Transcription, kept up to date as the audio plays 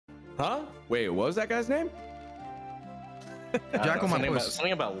Huh? Wait, what was that guy's name? Jackal,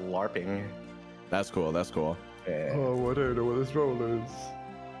 something about LARPing. That's cool. That's cool. Yeah. Oh, what I know what this role is.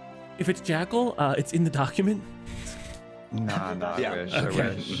 If it's Jackal, it's in the document. Nah, Yeah, I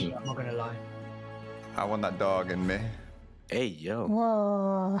wish. I'm not gonna lie. I want that dog in me. Hey, yo.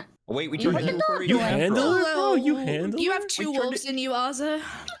 Whoa. Wait, we You turned the you dog for You a handle it, bro. You Hello. handle it. You have two wolves in you, Ozza.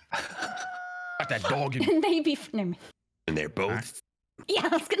 Got that dog in. Maybe. No. And they're both. Yeah,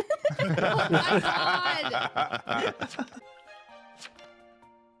 I was gonna. Oh my god.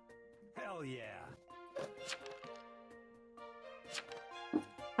 Hell yeah.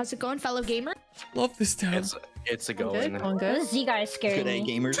 How's it going, fellow gamer? Love this town. It's a Good, going. going good. Those Z guys scared Good day,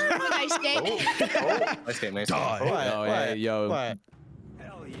 me. gamers. Nice day. Nice game, nice game. Die. Oh, hey, yo. What?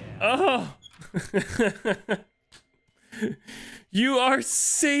 Hell yeah. Oh. You are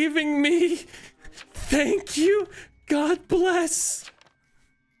saving me. Thank you. God bless.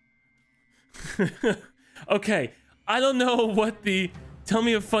 Okay, I don't know what the tell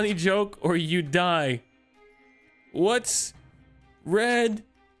me a funny joke or you die. What's red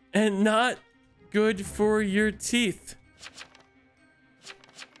and not good for your teeth?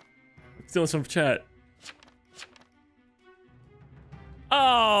 Still some chat.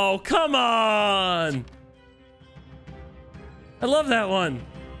 Oh, come on. I love that one.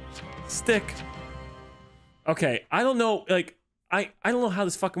 Stick. Okay, I don't know, like, I don't know how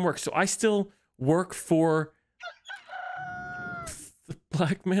this fucking works. So I still work for the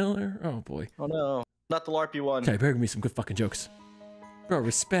blackmailer? Oh boy. Oh no, not the LARPy one. Okay, bear with me some good fucking jokes. Bro,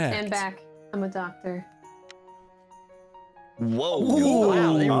 respect. Stand back. I'm a doctor. Whoa. Ooh.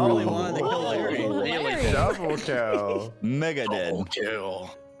 Wow, they really Oh. wanted to kill Larry. Larry. Double kill. Mega dead. Double kill.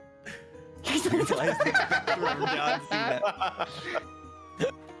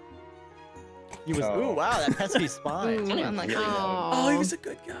 He was. Ooh, wow, that pesky spine. Ooh, I'm like, Oh, he was a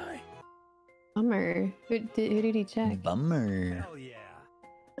good guy. Bummer. Who did he check? Bummer. Hell yeah.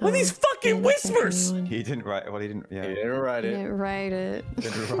 What are these fucking whispers? He didn't write. Well, he didn't. Yeah. You didn't write He it. didn't write it.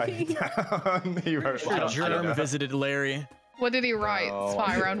 Didn't write it down. He wrote I A don't- germ visited Larry. What did he write? Oh.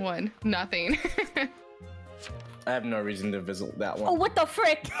 Spy round one. Nothing. I have no reason to visit that one. Oh, what the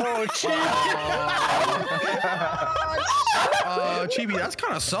frick? Oh, shit. Chibi, that's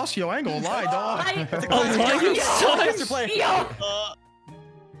kind of sus, yo. I ain't gonna lie, dog. Alliance time? Yo!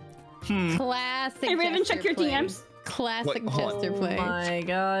 Classic. Hey, Raven, check your play. DMs. Classic What? jester play. Oh my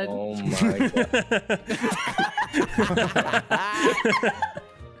god. Oh my god.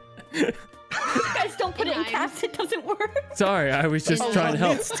 Guys, don't put it in caps. It doesn't work. Sorry, I was just trying to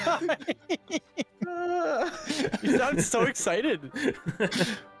help. You sound so excited.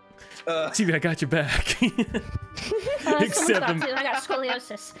 TV, I got your back. Someone's Except got him. to. I got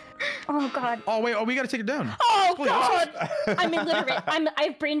scoliosis. Oh god. Oh wait, we gotta take it down. Oh Please. god. I'm illiterate. I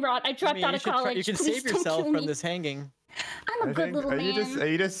have brain rot. I dropped out of college. You can Please save don't yourself kill from me. this hanging. I'm a good little are man.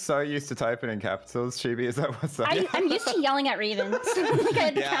 you just so used to typing in capitals, Chibi? Is that what's up? I'm used to yelling at Ravens. Like I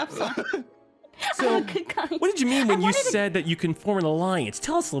had the Yeah. caps on. So, I'm a good guy. what did you mean when I you wanted to- said that you can form an alliance?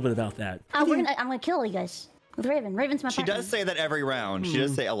 Tell us a little bit about that. I'm gonna kill you guys with Raven. Raven's my She partner. does say that every round. She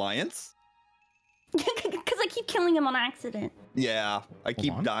does say alliance. Because I keep killing him on accident. Yeah, I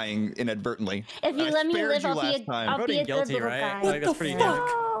keep on. dying inadvertently. If you I let me spared live, you I'll be last a, time. I'll be Voting a good guilty, little right? guy. Like, that's pretty fuck?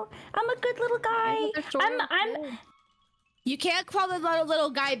 No, I'm a good little guy. I'm. You can't call the little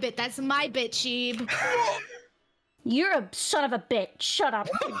guy bit. That's my bit, Sheeb. You're a son of a bitch. Shut up.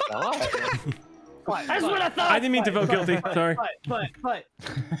 That's what I thought. I didn't mean to vote guilty. Sorry. But.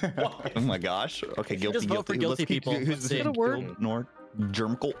 Oh my gosh. Okay, guilty. just vote for guilty Let's keep- people. Who's Let's the see. guild? Word. Nord?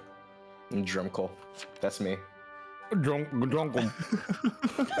 Germkel. Drumkle. That's me.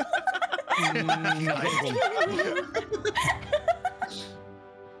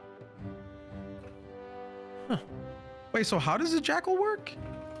 Wait, so how does the Jackal work?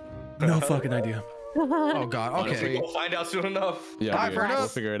 No fucking idea. Oh god. Okay. We'll find out soon enough. Yeah, Bye, dude, Fergus. we'll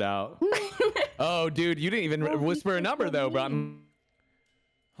figure it out. Oh, dude, you didn't even whisper a number though, bro.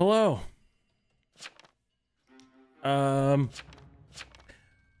 Hello. I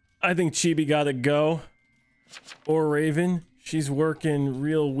think Chibi gotta go. Or Raven. She's working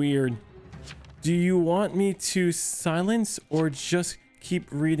real weird. Do you want me to silence or just keep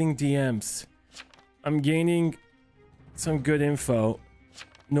reading DMs? I'm gaining some good info.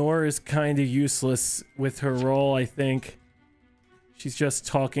 Nora is kind of useless with her role, I think. She's just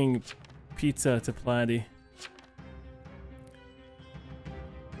talking pizza to Platy.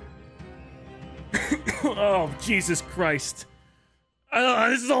 Oh, Jesus Christ.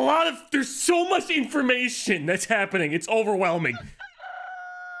 This is a lot of... There's so much information that's happening. It's overwhelming.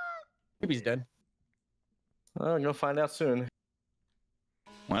 Maybe he's dead. Oh, you'll find out soon.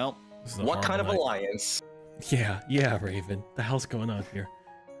 Well, This is a What kind of horrible night. alliance? Yeah, Raven. The hell's going on here?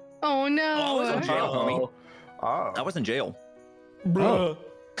 Oh no. I was in jail, homie. Oh. I was in jail. Bruh.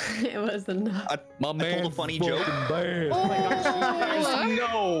 It was enough. My man told a funny joke. Bad. Oh,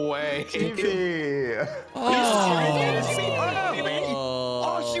 No way. Chibi.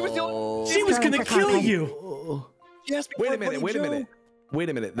 Oh, she was the only. She was gonna kill you. Yes. Wait a minute.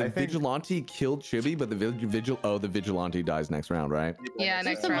 The I think- vigilante killed Chibi, but the the vigilante dies next round, right? Yeah,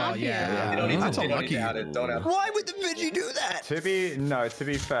 next the round. mafia. Yeah. They don't need That's to, they don't unlucky. need to add it. Don't add it. Why would the Vigi do that? To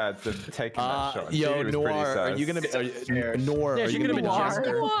be fair, to taking that shot. Yo, Chibi was pretty Noir, are sus. you gonna be? fair. Noir, Yeah, are she you could've gonna be been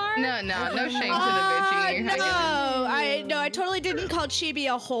Jester? No shame to the Vigi. I totally didn't call Chibi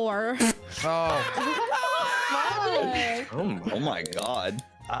a whore. Oh my god.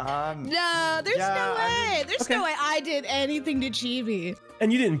 No, there's Yeah, no I way. There's no way I did anything to Chibi.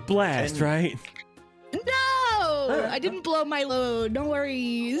 And you didn't blast, And- right? No, I didn't blow my load. No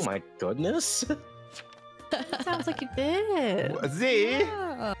worries. Oh my goodness. Sounds like you did. Z?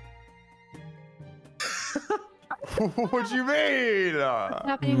 Yeah. What do you mean? What's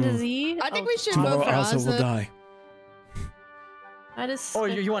happening to Z? I think Oh, we should Tomorrow vote for Ozzy will Ozzy. die. That is. Oh,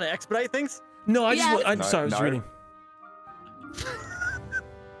 you want to expedite things? No, I Yes. I'm No, sorry, I was no. reading.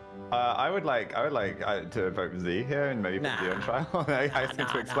 I would like to vote Z here and maybe put Z on trial. I asked him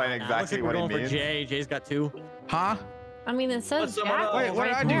to explain exactly what he We're going means. for Jay. Jay's got 2. Huh? I mean, it says someone Jackal else- Wait, what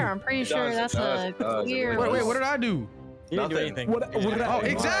did right I do? there. I'm pretty It sure does, that's it does, a it does. clear. Wait, what did I do? You didn't do Nothing. anything. What did Oh, I-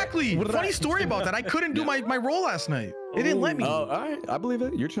 exactly. What did I- Funny story about that. I couldn't do my roll last night. They didn't let me. Oh, all right. I believe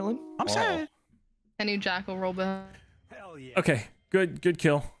it. You're chilling. I'm sad. I knew Jackal roll behind. Okay, good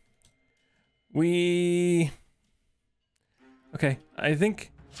kill. Okay, I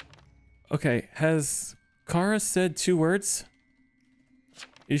think. Okay, has Kara said 2 words?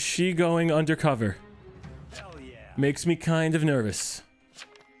 Is she going undercover? Hell yeah. Makes me kind of nervous.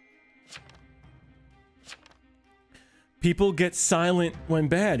 People get silent when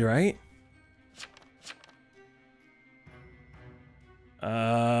bad, right?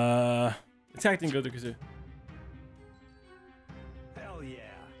 Attack didn't go through kazoo. Hell yeah.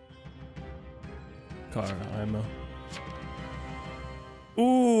 Kara, ammo.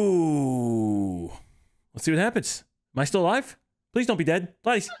 Ooh. Let's see what happens. Am I still alive? Please don't be dead.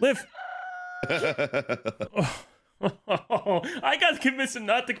 Please, live. I got convinced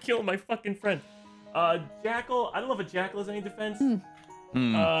not to kill my fucking friend. Jackal. I don't know if a Jackal has any defense.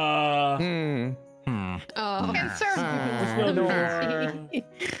 Oh.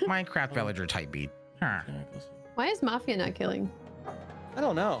 Minecraft villager type beat. Huh. Why is Mafia not killing? I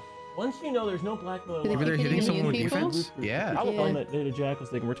don't know. Once you know there's no blackmail, Do they Maybe they're keep hitting hitting someone with people? defense? Yeah. I will Yeah. find that they're the Jackals.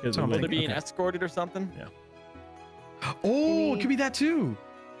 They can work together. Something. They're being Okay. escorted or something? Yeah. Oh, it could be that too.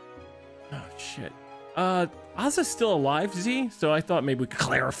 Oh shit. Ozza's still alive, Z. So I thought maybe we could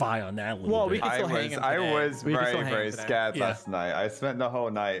clarify on that a little Well, bit. we can still hang him I today. was We can still very, hang very him today. scared Yeah. last night. I spent the whole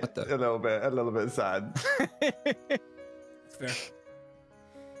night What the- a little bit sad. It's fair.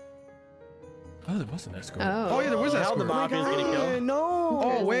 Oh, there was an escort. Oh yeah, there was that. Now the score. Mafia's gonna kill. No.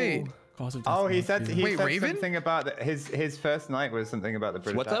 Oh wait. Cause of Oh, he death, said Mafia. Wait, said Raven? something about his first night was something about the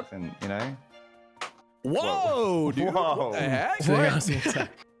British What's up? accent. You know. Whoa, dude. Whoa. What the heck? So they asked me to-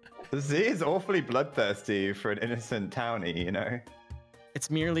 Z is awfully bloodthirsty for an innocent townie. You know. It's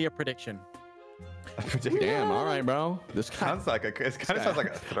merely a prediction. Damn. All right, bro. This guy. Sounds like it kind of sounds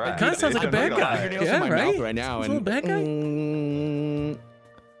like a threat. It kind of sounds like a I'm bad not gonna guy. lie. fingernails Yeah, in my right? mouth right now, He's a little bad guy.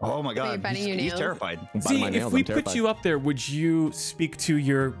 Oh my god. biting your He's nails? terrified. See, my if nails, we I'm put terrified. you up there, would you speak to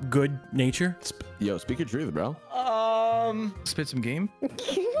your good nature? Yo, speak your truth, bro. Spit some game.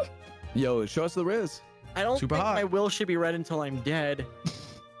 Yo, show us the Riz. I don't Super think hot. my will should be read until I'm dead.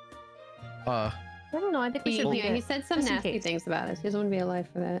 I don't know. I think we should leave He it. said some Just in nasty case. things about us. He doesn't want to be alive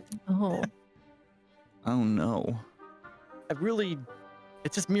for that. Oh. Oh no.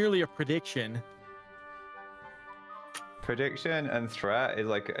 It's just merely a prediction. Prediction and threat is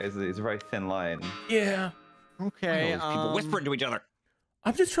a very thin line. Yeah. Okay. People whispering to each other.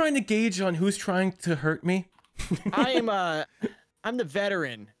 I'm just trying to gauge on who's trying to hurt me. I'm the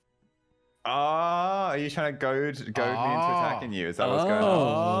veteran. Ah, are you trying to goad me into attacking you? Is that what's going on?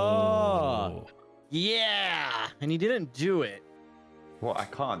 Oh. Yeah, and he didn't do it. Well, I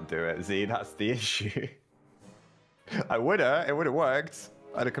can't do it, Z. That's the issue. I woulda. It would have worked.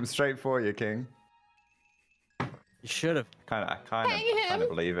 I'd have come straight for you, King. You should have. I kind of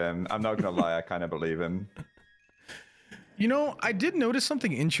believe him. I'm not gonna lie. I kind of believe him. You know, I did notice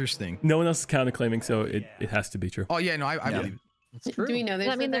something interesting. No one else is counterclaiming, so it has to be true. Oh yeah, no, I believe it. It's true. Do we know Does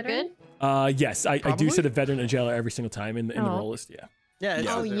there's that mean a they're veteran? good? Yes, I do Probably? set a veteran and a jailer every single time in the Oh. roll list. Yeah. Yeah. It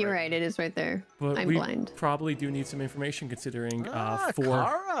Oh, says it you're right. right. It is right there. But I'm we blind. probably do need some information considering Ah, for.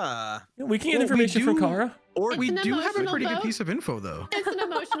 Kara. Yeah, we can get Well, we information from do- Kara. Or we It's an do have a emotional pretty good vote. piece of info, though. It's an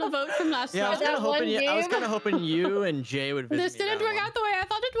emotional vote from last Yeah, I was night. kind of hoping. one I was game. kind of hoping you and Jay would visit This me didn't that work one. out the way I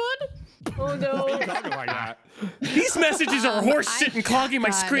thought it would. Oh no. Talking like that. These messages are horse I- shit and clogging my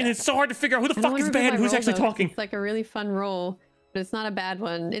God. screen. It's so hard to figure out who the I don't fuck wanna is reveal bad my and who's role, actually though, 'cause talking. It's like a really fun role, but it's not a bad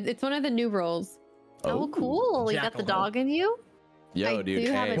one. It's one of the new roles. Oh, cool. You got the Jackal. dog in you? Yo, I dude.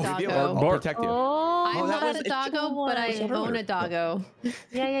 do have hey, a I'll doggo. protect you. Oh, I'm that not was- a it's doggo, but I earlier. own a doggo.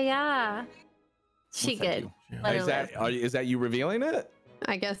 yeah. She thank good. you. Let her Is that live. is that you revealing it?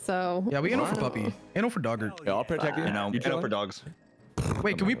 I guess so. Yeah, we can know for puppy. And know for dogger. Yeah, I'll protect you. You know, You you know chilling? for dogs.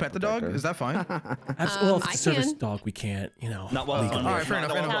 Wait, can we pet the dog? Is that fine? Well, if I it's a service can. dog, we can't, you know. Not well. legally. All right, fair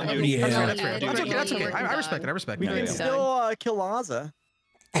enough. Fair enough. Yeah. That's fair, Yeah. that's fair. Yeah, That's okay. That's okay. yeah. I respect it. I respect We it. can Yeah. still kill Laza.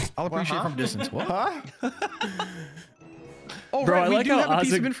 I'll appreciate it from distance. What? Huh? Oh, Bro, right. I We like do how have a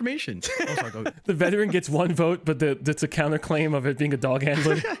piece Ozzy- of information. Oh, sorry, go. The veteran gets 1 vote, but that's a counterclaim of it being a dog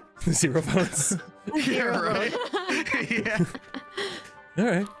handler. 0 votes. Yeah, right. Yeah. All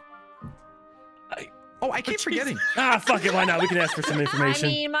right. Oh, I keep forgetting. Ah, fuck it. Why not? We can ask for some I information.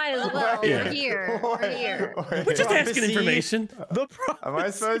 mean, might as well. Yeah. We're here. We're here. We're just asking Prophecy. information. The Am I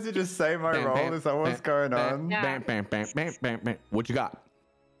supposed to just say my role? Is that what's going on? Bam, bam, bam, bam, bam, bam. What you got?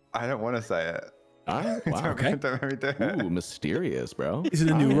 I don't want to say it. All right. Wow. Okay. Don't make me do it. Ooh, mysterious, bro. Is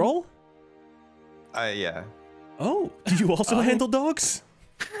it a new role? Yeah. Oh, do you also handle dogs?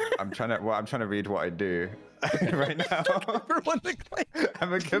 I'm trying to read what I do right now.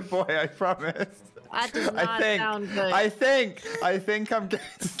 I'm a good boy, I promise. That does not sound good. I think I'm good.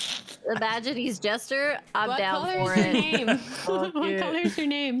 Imagine he's Jester. I'm What down color for is your it. name? Fuck What yeah. color is your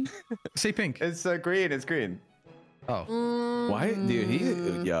name? Say pink. It's green. It's green. Oh. Why,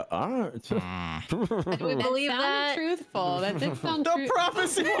 dude? Yeah. Do we believe Sounded that? truthful. That did sound true.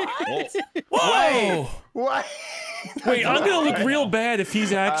 prophecy. Whoa! What? Wait, I'm gonna look real bad if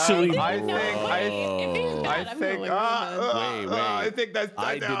he's actually. I think. If he's I bad, I'm think. gonna look Wait, wait. I think that's.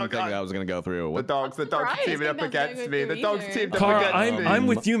 I didn't think God. that was gonna go through. The What? dogs surprised. teaming I up think that's against going me. through The dogs either. teamed up Cara, against me. I'm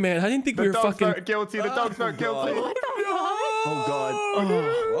with you, man. I didn't think we The were dogs fucking. not guilty. The dog's not guilty. What the fuck? Oh God.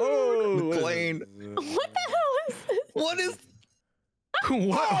 Whoa. McLean. What the hell is this? What is?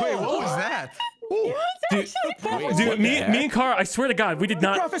 What? Wait, what was that? Dude, me and Cara, I swear to God, we did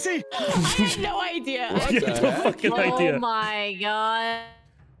not. Prophecy. I have no idea. You have no fucking Oh idea. my god.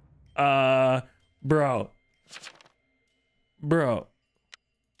 Bro.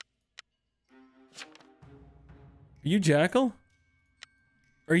 Are you Jackal?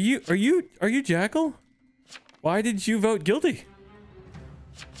 Are you Jackal? Why did you vote guilty?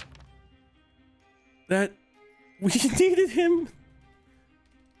 That we needed him.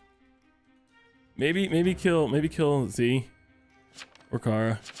 Maybe kill Z or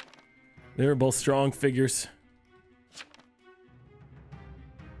Cara. They were both strong figures.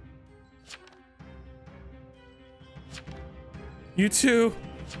 You too.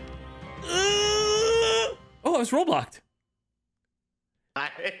 Oh, I was role blocked.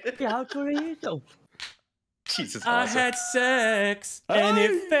 Jesus. I had sex and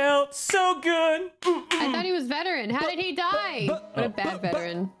it felt so good. I thought he was veteran. How did he die? What a bad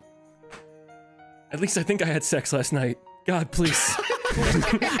veteran. At least I think I had sex last night. God, please.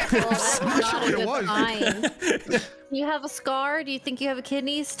 Well, that's not a it good was. sign. You have a scar? Do you think you have a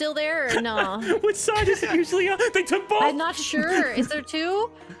kidney still there or no? Which side is it usually on? They took both. I'm not sure. Is there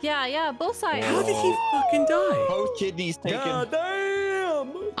two? Yeah, both sides. How did he fucking die? Both kidneys taken.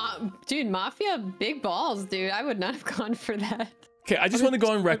 Dude, Mafia, big balls, dude. I would not have gone for that. Okay, I just want to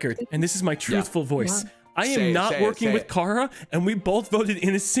go on record, and this is my truthful voice. I am Say it, not say it, working say with it. Cara, and we both voted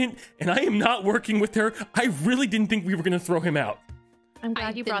innocent, and I am not working with her. I really didn't think we were going to throw him out. I'm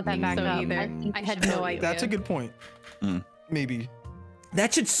glad you brought that didn't back think so up. either. I had no idea. That's a good point. Maybe.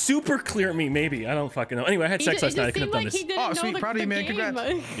 That should super clear me, maybe. I don't fucking know. Anyway, I had sex last night. I couldn't have done this. Oh, sweet. Proud of you, man.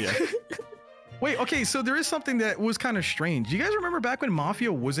 Congrats. Yeah. Wait, okay, so there is something that was kind of strange. You guys remember back when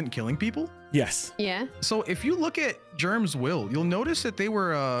Mafia wasn't killing people? Yes. Yeah. So if you look at Germ's will, you'll notice that they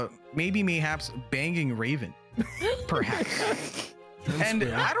were mayhaps banging Raven. Perhaps. And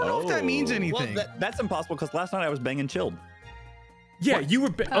I don't know if that means anything. Well, that's impossible because last night I was banging Chilled. Yeah, you were.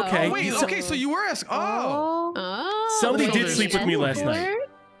 Okay. Oh, wait, you- okay, so you were asking. Oh. Oh. Somebody So did there's- sleep with me last night.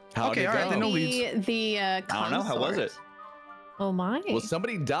 How'd Okay, it all right, go? then no leads. The I don't know. How was it? Oh my. Well,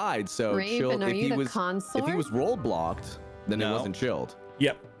 somebody died, so Raven, chilled. are If you he the was consort? if he was roll blocked, then it No. wasn't chilled.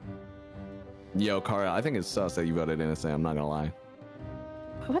 Yep. Yo, Cara, I think it's sus that you voted innocent. I'm not gonna lie.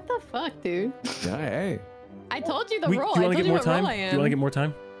 What the fuck, dude? Yeah, hey. I told you the Do role. you I want to told get you more what time? role I Do am. you want to get more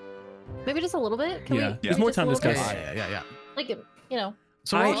time? Maybe just a little bit? Can Yeah. we? There's more just time a to little discuss. bit? Yeah. like, you know.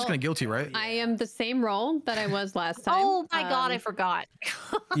 So we're all just gonna guilty, right? I am the same role that I was last time. Oh my god, I forgot.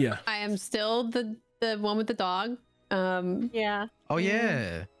 Yeah. I am still the one with the dog. Yeah. Oh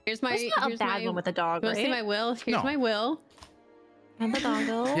yeah. Here's my. There's not here's a bad my, one with the dog, you wanna right? see my will? Here's No. my will. And the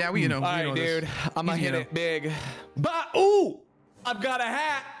doggo. Yeah, we you know. All we right, know this. dude. I'm gonna Easy hit enough. it big. But ooh, I've got a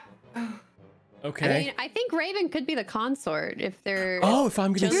hat. Okay. I mean, I think Raven could be the consort if they're. Oh, if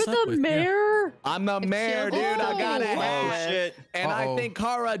I'm getting You're stuck the with, yeah. mayor. I'm the mayor, dude. I got a Oh, hat. shit. And I Uh-oh. think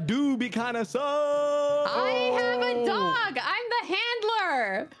Kara do be kind of so. I have a dog. I'm the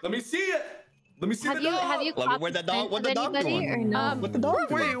handler. Let me see it. Let me see Have the you dog. have you Like, caught where'd the the dog- scent what'd of the dog anybody doing? or no? What the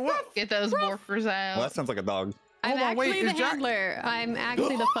dog? Wait, what? Get those morphers out. Well, that sounds like a dog. I'm Hold on, wait, actually the is Jack- handler. I'm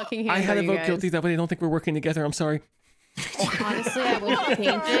actually the fucking handler. I had to you vote guys. guilty that way. I don't think we're working together. I'm sorry. Honestly, I would have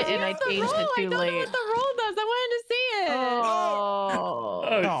changed it, and I changed it I too don't know late. what the role does. I wanted to see it. Oh.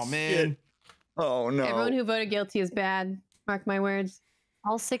 Oh man. Oh no. Everyone who voted guilty is bad. Mark my words.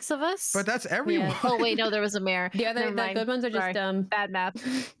 All 6 of us? But that's everyone. Yeah. Oh wait, no, there was a mayor. The other, Never the mind. good ones are just Sorry. Bad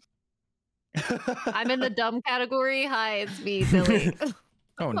math. I'm in the dumb category. Hi, it's me, Billy.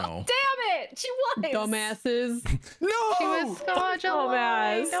 Oh no. Damn it! She was. dumbasses. No. She was such a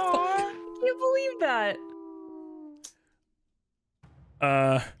Dumbass. lie. Can't believe that.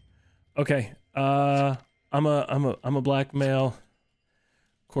 Okay. I'm a black male.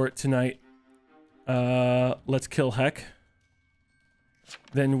 Court tonight. Let's kill Heck.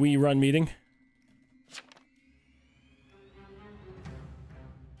 Then we run meeting.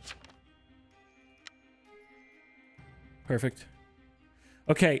 Perfect.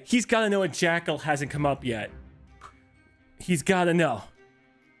 Okay, he's got to know a Jackal hasn't come up yet. He's got to know.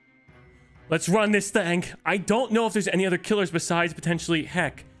 Let's run this thing. I don't know if there's any other killers besides potentially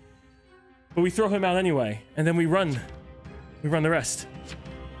Heck. But we throw him out anyway, and then we run. We run the rest.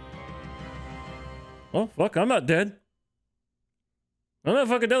 Oh, fuck, I'm not dead. I'm not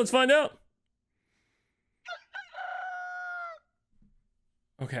fucking dead, let's find out.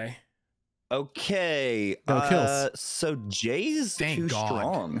 Okay. Okay. No kills. So Jay's Thank too God.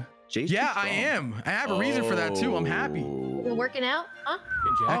 strong. Jay's too Yeah, I strong. am. I have a reason for that too. I'm happy. Been working out? Huh?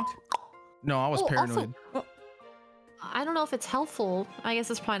 Getting jacked. No, I was Oh, paranoid. also, I don't know if it's helpful. I guess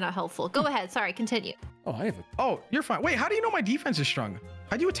it's probably not helpful. Go ahead. Sorry, continue. Oh, I have a... Oh, you're fine. Wait, how do you know my defense is strong?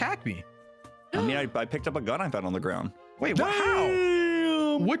 How'd you attack me? I mean, I picked up a gun I found on the ground. Wait, what?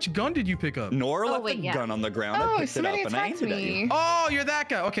 How? Which gun did you pick up? Nora left wait, the yeah. gun on the ground. I Oh, picked it somebody up and I attacked aimed it at you. me. Oh, you're that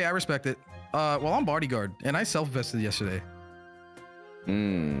guy. Okay, I respect it. Well, I'm bodyguard, and I self-vested yesterday.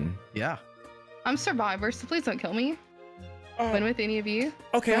 Yeah. I'm Survivor, so please don't kill me. When with any of you.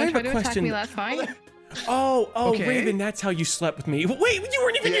 Okay, I Someone have tried a to attack question. me last night. Oh, Okay. Raven, that's how you slept with me. Wait, you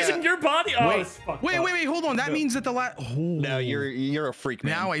weren't even Yeah. using your body? Oh, Wait. it's fucked Wait, up. wait, hold on. That means that the last. Oh. No, you're a freak,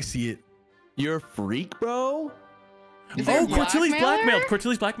 man. Now I see it. You're a freak, bro. Is there Oh, a Cortilli's blackmailer? blackmailed.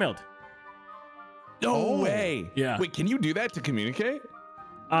 Cortilli's blackmailed. No Oh. way. Yeah. Wait, can you do that to communicate?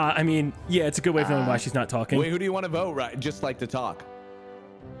 I mean, yeah, it's a good way of knowing why she's not talking. Wait, who do you want to vote? Right, just like to talk.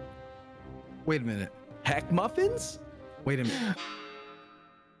 Wait a minute. Heck muffins? Wait a minute.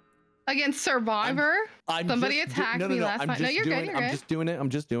 Against Survivor? I'm Somebody just attacked no, no, me no, last I'm night. No, just you're doing good. it. You're I'm good. just doing it. I'm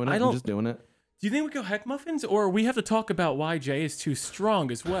just doing it. I I'm don't- just doing it. Do you think we go Heck Muffins, or we have to talk about why Jay is too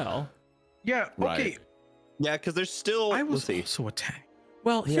strong as well? Yeah. Right. Okay. Yeah, because there's still. I was let's see. also attacked.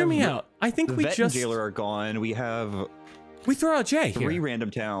 Well, We hear have me the- out. I think The we vet just and jailer are gone. We have we throw out Jay 3 here.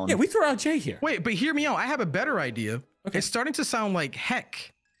 random towns. Yeah, we throw out Jay here. Wait, but hear me out. I have a better idea. Okay. It's starting to sound like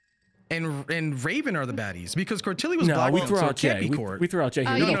Heck and Raven are the baddies because Cortilli was No, black. we throw so out it can't Jay. be We, Court. we throw out Jay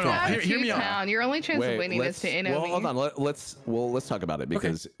here. You We no, don't can throw out have Hear me out. Town. Your only chance of winning is to enemy. Well, hold on. Let's talk about it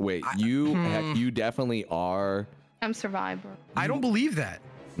because wait, you Heck, you definitely are. I'm Survivor. I don't believe that.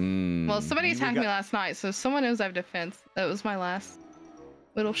 Well, somebody we attacked got- me last night, so someone knows I have defense. That was my last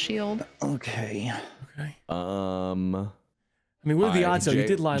little shield. Okay. Okay. I mean, what are the odds though? You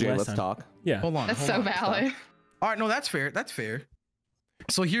did lie Jay, last let's time. talk. Yeah. Hold on. That's hold so on. valid. All right, no, that's fair. That's fair.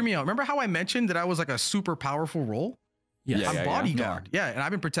 So hear me out. Remember how I mentioned that I was like a super powerful role? Yes. Yeah, I'm yeah, bodyguard. Yeah, and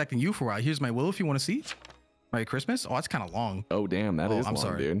I've been protecting you for a while. Here's my will if you want to see. Merry Christmas. Oh, that's kind of long. Oh damn, that is I'm long,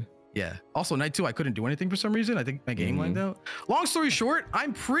 sorry. dude. Yeah. Also, night 2, I couldn't do anything for some reason. I think my game lined out. Long story short,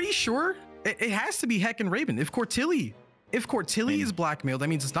 I'm pretty sure it has to be Heck and Raven. If Cortilli is blackmailed, that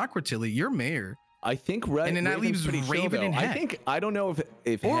means it's not Cortilli. You're mayor. I think And then that leaves pretty chill, Raven though. and I Heck. think I don't know if Or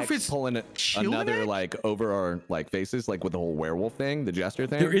if Heck's it's pulling Chill and another Heck? like over our like faces, like with the whole werewolf thing, the jester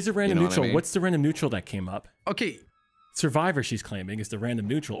thing. There is a random You know what I neutral. mean? What's the random neutral that came up? Okay. Survivor, she's claiming, is the random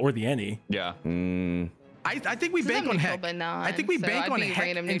neutral or the any. Yeah. I think we This is bank a on neutral, Heck. but not, I think we so bank I'd on be Heck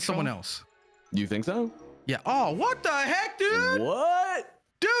random and neutral. someone else. You think so? Yeah. Oh, what the heck, dude? What?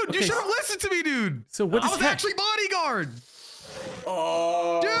 Dude, you Okay. should have listened to me, dude. So what I is was Heck? actually bodyguard.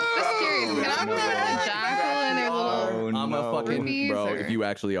 Oh, Just curious, can I put a jackal in their little I'm a fucking rupees, bro. or- If you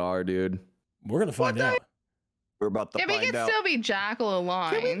actually are, dude. We're gonna find out. We're about to Yeah, but he find can out. still be jackal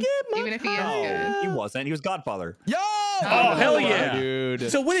aligned, even if he is good. No, he wasn't. He was Godfather. Yo! Oh, hell yeah,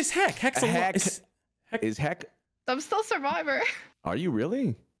 dude. So what is heck? Heck's a Heck heck. is heck. I'm still survivor. Are you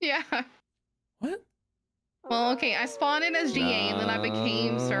really? Yeah. What? Well, okay, I spawned in as GA and then I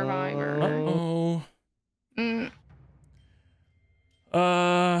became survivor. Uh-oh. Mm.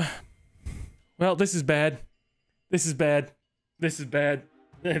 Well, this is bad. This is bad. This is bad.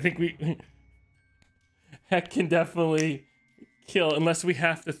 I think we heck can definitely kill unless we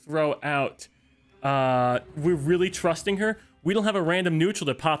have to throw out. We're really trusting her. We don't have a random neutral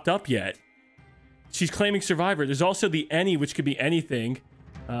that popped up yet. She's claiming survivor. There's also the any, which could be anything.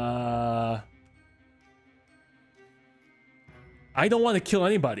 I don't want to kill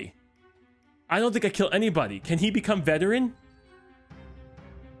anybody. I don't think I kill anybody. Can he become veteran?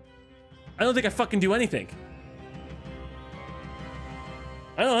 I don't think I fucking do anything.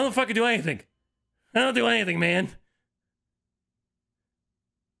 I don't fucking do anything. I don't do anything, man.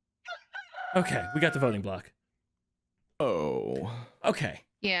 Okay, we got the voting block. Oh. Okay.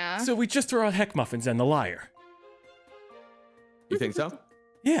 Yeah. So we just throw out Heck Muffins and the liar. You think so?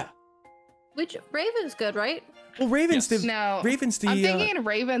 Yeah. Which Raven's good, right? Well, Raven's the No. Raven's the. I'm thinking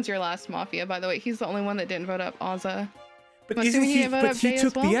Raven's your last Mafia, by the way. He's the only one that didn't vote up Ozza. but I'm isn't assuming he? didn't vote But up he Jay took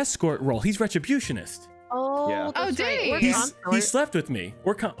as well? the escort role. He's retributionist. Oh, Yeah. Oh, that's did right. he? Or He consort. slept with me,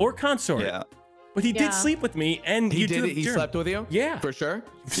 or consort. Yeah. But he Yeah. did sleep with me, and He you did. did. He slept with you? Yeah. For sure.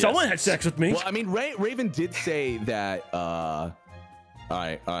 Someone had sex with me. Well, I mean, Raven did say that. All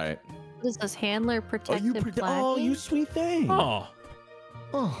right. What is this handler Oh, protected you flagging? oh, you sweet thing. Oh.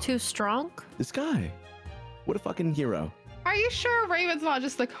 Oh, Too strong? this guy. What a fucking hero. Are you sure Raven's not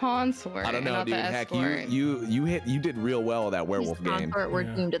just the consort? I don't and know, not dude. the Heck, escort? you did real well with that He's werewolf game. consort. We're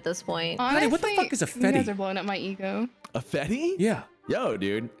Yeah. doomed at this point. Honestly, what the fuck is a You guys fetty? are blowing up my ego. A Fetty? Yeah. Yo,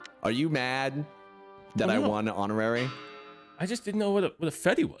 dude. Are you mad that Well, I no. won an honorary? I just didn't know what a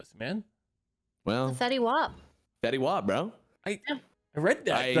fetty was, man. Well, Fetty Wap. Fetty Wap, bro. I read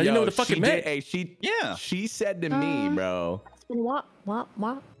that. I didn't know what the fuck she it meant. Hey, Yeah. she said to me, bro. Wap.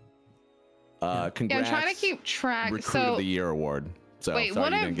 Congrats. Yeah, I'm trying to keep track. Recruit So, of the year award. So Wait, sorry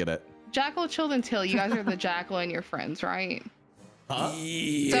what you if- didn't get it. Jackal, Chilled, and Till, you guys are the Jackal and your friends, right? Huh?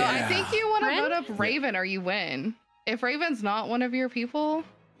 Yeah. So I think you want to Friend? vote up Raven or you win. If Raven's not one of your people.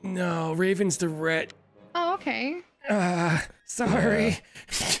 No, Raven's the ret. Oh, okay. Sorry.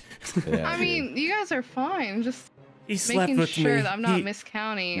 Yeah, I dude. mean, you guys are fine. Just He slept making with sure me. that I'm not He-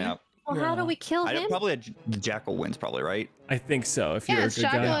 miscounting. Yeah. Well, how do we kill I him? probably the Jackal wins, probably, right? I think so. If you're Yeah, a it's good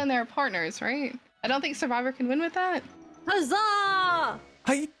Jackal guy. and their partners, right? I don't think Survivor can win with that. Huzzah!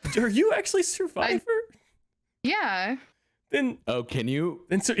 Are you actually Survivor? Yeah. Then Oh, can you?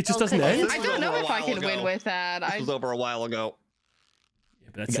 then so it just Oh, doesn't can end. you- I was don't know over a if I while can ago. win with that. This was over a while ago. Yeah,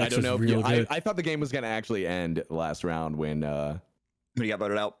 but that I sex don't was know. real good. I thought the game was gonna actually end last round when. When he got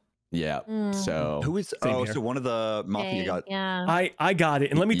voted out. Yeah. Mm. So. Who is? Same Oh, here. so one of the Mafia Dang, got. yeah. I got it.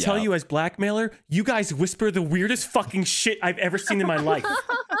 And let me tell Yeah. you, as blackmailer, you guys whisper the weirdest fucking shit I've ever seen in my life.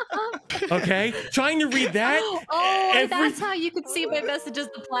 Okay? Trying to read that. Oh, every- that's how you could see my messages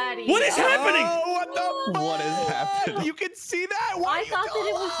to Platy. What is happening? Oh, what the fuck? What is happening? You can see that? Why I thought that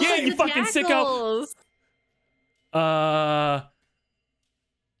it was Yeah, like you the fucking sicko. jackals.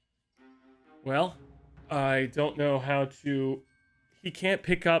 Well, I don't know how to. He can't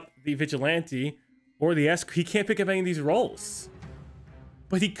pick up the vigilante or the escort. He can't pick up any of these roles.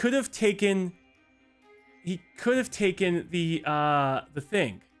 But he could have taken. He could have taken the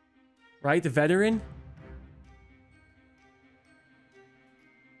thing, right? The veteran.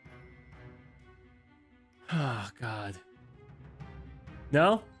 Oh God.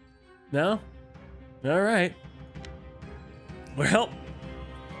 No, no. All right. Well,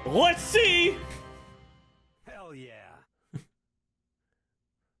 let's see. Hell yeah.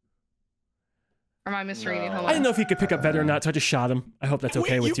 Or am I misreading? Hold I didn't on. know if he could pick up veteran or not, so I just shot him. I hope that's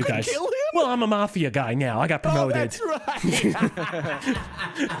okay Wait, with you could guys. kill him? Well, I'm a mafia guy now. I got Oh, promoted. that's right.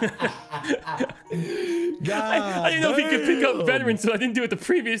 I didn't know if he could pick up veteran, so I didn't do it the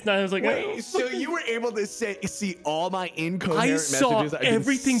previous night. I was like, Wait, so you were able to see all my incoherent I saw messages? I've been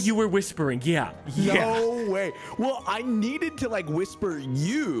everything you were whispering. Yeah. Yeah. No way. Well, I needed to like whisper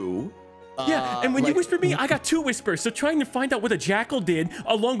you. Yeah, and when you like- whispered me, I got 2 whispers. So trying to find out what a jackal did,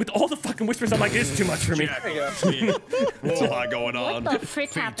 along with all the fucking whispers, I'm like, this is too much for me. What's a lot going What on? the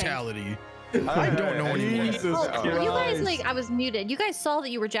frick happened? Fatality. I don't know anymore. Oh, you guys like I was muted. You guys saw that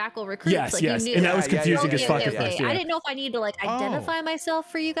you were Jackal recruits. Yes, like, yes, you knew. and that was confusing as fuck Okay, at first. okay. Yeah. I didn't know if I need to like identify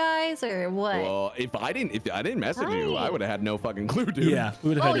myself for you guys or what. Well, if I didn't message you, I would have had no fucking clue, dude. Yeah, we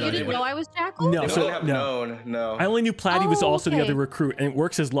would have Oh, had no you idea. didn't know I was Jackal? No, so have no. known. No. I only knew Platy was Oh, also the okay. other recruit, and it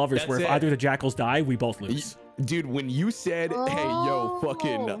works as lovers, That's where if it. either of the Jackals die, we both lose. Dude, when you said, "Hey, yo,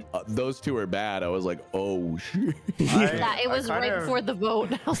 fucking, those two are bad," I was like, "Oh shit." Yeah, it was right before the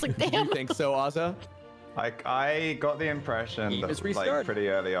vote. I was like, damn. You think so, Asa? I got the impression Game is that, like, restarted. pretty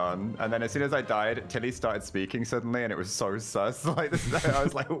early on, and then as soon as I died, Tilly started speaking suddenly, and it was so sus. Like this, I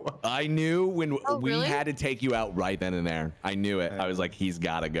was like, what? I knew when we really? had to take you out right then and there. I knew it. I was like, he's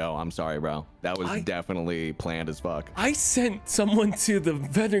gotta go. I'm sorry, bro. That was definitely planned as fuck. I sent someone to the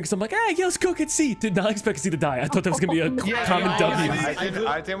veteran because I'm like, hey, yeah, let's go get C. Did not expect C to die. I thought that was gonna be a common W.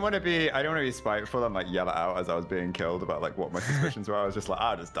 I didn't want to be spiteful and like yell it out as I was being killed about like what my suspicions were. I was just like,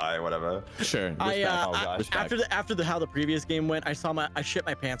 I'll just die, whatever. Sure. After how the previous game went, I shit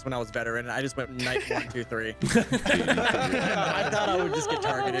my pants when I was veteran, and I just went night 1, 2, 3. I thought I would just get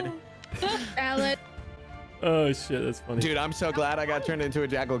targeted. Alan. Oh shit, that's funny. Dude, I'm so glad I got turned into a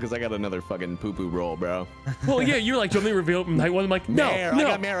Jackal because I got another fucking poo-poo roll, bro. Well, yeah, you're like, do you want me to reveal night 1? I'm like, no, Mayor, no. I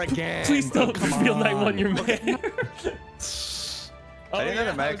got Mayor again. Please don't reveal night 1 you're mayor. I didn't know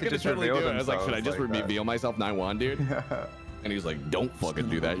the mayor could just reveal I was like, should I just themselves like that. reveal myself night 1, dude? And he was like, don't fucking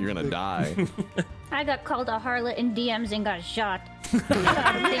do that. You're gonna die. I got called a harlot in DMs and got shot.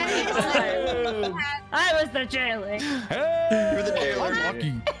 I was the jailer. You're the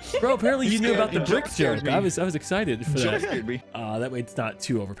jailer. Bro, apparently you knew about the brick joke. I was excited for Joke that. scared me. That way it's not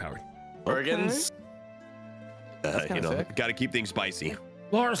too overpowered. Organs. You know, gotta keep things spicy.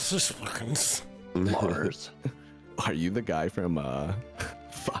 Lars is fucking. Lars. Are you the guy from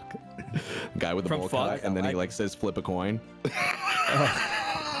fuck? Guy with the From bowl Fuck? cut, and then he like says flip a coin. You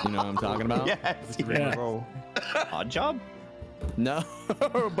know what I'm talking about? Yes, Yeah. roll. Odd job? No,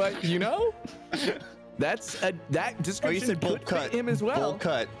 but you know, that description Oh, you said bull could cut. fit him as well. Bull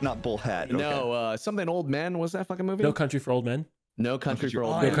cut, not bull hat. Okay. No, something old men. What's that fucking movie? No Country for Old Men. No Country for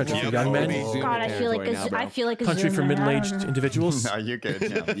Old No Men. Country for Young Men. God, I feel like a Country for Zoomer. middle-aged individuals. No, you're good.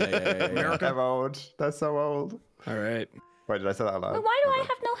 Yeah. America. I'm old. That's so old. All right. Wait, did I say that out loud? But why do I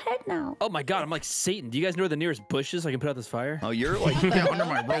have no head now? Oh my god, I'm like Satan. Do you guys know where the nearest bush is so I can put out this fire? Oh, you're like Under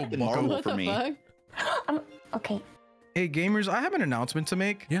my robe, Marvel bucko. for me. Okay. Hey, gamers, I have an announcement to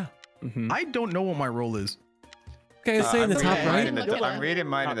make. Yeah. I don't know what my role is. Okay, it's saying the top right. I'm reading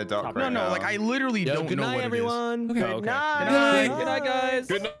mine in the doc right No, now. like I literally Yo, don't good know night, what everyone. it is. Okay. Good night. Good night, guys.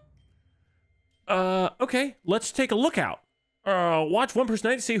 Good night. Okay, let's take a look out. Watch one person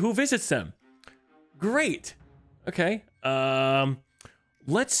night to see who visits them. Great. Okay.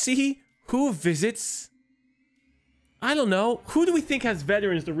 Let's see who visits. I don't know. Who do we think has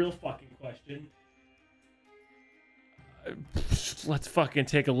veterans? The real fucking question. Let's fucking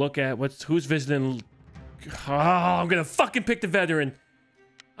take a look at who's visiting. Oh, I'm gonna fucking pick the veteran.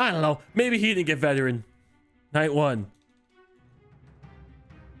 I don't know. Maybe he didn't get veteran. Night 1.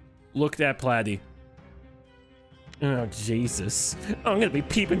 Looked at Platy. Oh, Jesus. I'm gonna be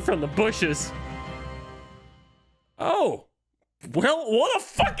peeping from the bushes. Oh. Well, what a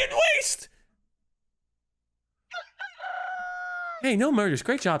fucking waste! Hey, no murders.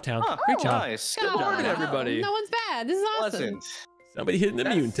 Great job, town. Great job. Nice. Good morning, everybody. No one's bad. This is awesome. Pleasant. Somebody hit an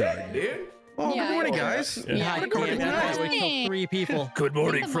immune target. Dude. Oh, Yeah, good morning, I know. guys. Yeah. I can't. We killed 3 people. Good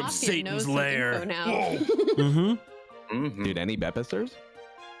morning The from Mafia Satan's knows some lair. info now. Mm-hmm. Dude, any Bepisters?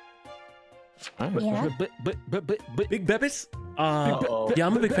 Yeah. Big Beppis? Yeah,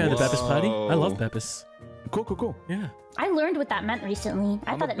 I'm a big fan of the Beppis, Platy. I love Beppis. Cool. Yeah. I learned what that meant recently.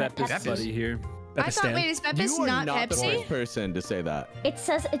 I I'm thought a it meant Baptist Pepsi. buddy here. I thought, wait, is Beppis You are not not the Pepsi? first person to say that. It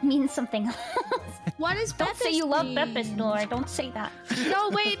says it means something else. What is Don't Beppis? say you love mean? Beppis, Nora. Don't say that. No,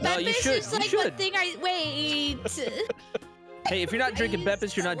 wait, No, you Beppis should, is you like should. the thing I wait. Hey, if you're not drinking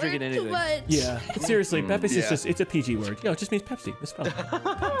Beppis, you're not drinking Word too anything. much. Yeah. Seriously, Beppis is Yeah. just, it's a PG word. It just means Pepsi. It's fine.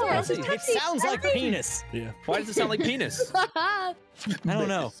 Yeah, it's just It Pepsi. sounds like penis. Yeah. Why does it sound like penis? I don't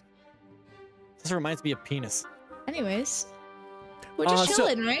know. This reminds me of penis. Anyways, we're just so-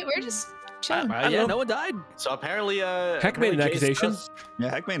 chilling, right? We're just chilling. Yeah, no one died. So apparently, Heck made an accusation. Yeah,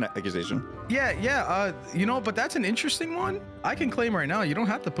 heck made an accusation. Yeah, you know, but that's an interesting one. I can claim right now, you don't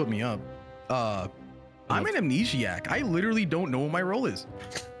have to put me up. I'm an amnesiac. I literally don't know what my role is.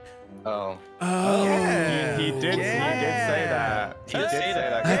 Oh. Oh. Yeah. He did say that. He did say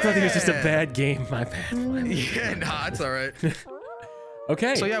that. I thought it was just a bad game. My bad. Yeah, nah, it's all right.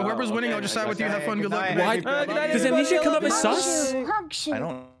 Okay. So yeah, whoever's winning, I'll just side with you. Have fun. Good luck. Why? Does amnesia come up as sus? I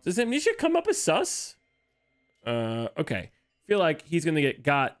don't. Does amnesia come up as sus? Okay. I feel like he's gonna get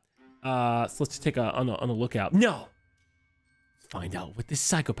got So let's take on a lookout. No. Find out what this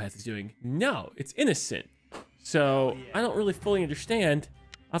psychopath is doing. No, it's innocent. So I don't really fully understand.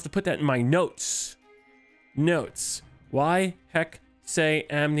 I'll have to put that in my notes. Notes. Why heck say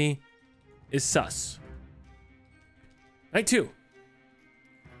Amni is sus? Night 2.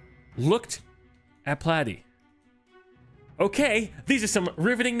 Looked at Platy. Okay, these are some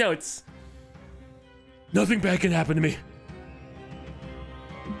riveting notes. Nothing bad can happen to me.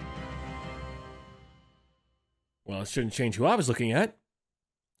 Well, it shouldn't change who I was looking at.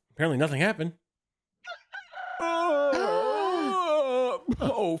 Apparently nothing happened.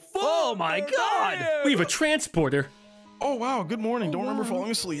 Oh, fuck. Oh my god! We have a transporter. Oh wow, good morning. Don't remember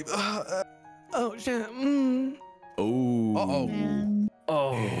falling asleep. Oh shit. Oh. Uh-oh.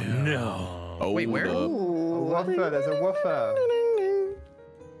 Oh no. Oh, Wait, where? A woofer, there's a woofer.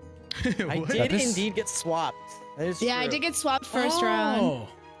 I did indeed get swapped. That is Yeah, I true. did get swapped first round.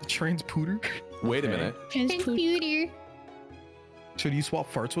 Transpooter? Wait a minute. Transpooter. Should you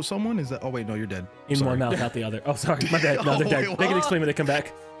swap farts with someone? Is that? Oh wait, no, you're dead. In Sorry. one mouth, out the other. Oh, sorry, my bad. No, they're dead. Wait, They can what? explain when they come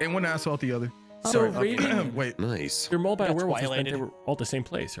back. In one ass, out the other. So Sorry. Raven, Wait. Nice. your mole by a Got werewolf has meant twilated. they were all at the same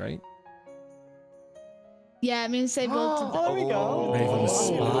place, right? Yeah, it means they both. Oh, there we go. Raven was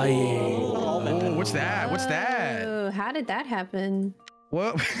spying. Oh, what's that? What's that? Oh, how did that happen?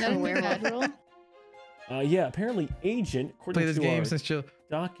 What? That was a bad roll. Yeah, apparently Agent, according Play this to game our since chill.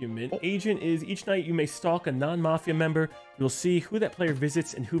 document, Agent is each night you may stalk a non-Mafia member. You'll see who that player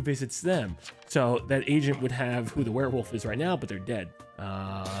visits and who visits them. So that Agent would have who the werewolf is right now, but they're dead.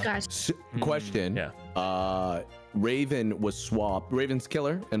 Gosh. Question. Yeah. Raven was swapped. Raven's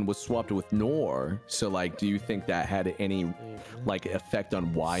killer and was swapped with Nor. So, like, do you think that had any, like, effect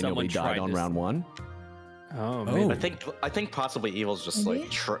on why Someone nobody died tried on this. round 1? Oh, man. I think possibly Evil's just like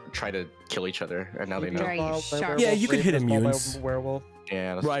try to kill each other, and now they know. Yeah, you could hit immunes. Werewolf.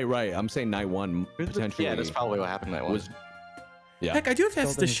 Yeah, that's, Right. I'm saying night 1 potentially. yeah, that's probably what happened that one. Was, yeah. Heck, I do have to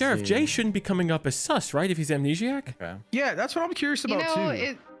ask the sheriff. see. Jay shouldn't be coming up as sus, right? If he's amnesiac? Okay. Yeah, that's what I'm curious about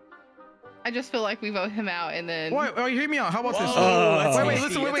too. I just feel like we vote him out and then. Wait, hear me out. How about this? Whoa. Wait, That's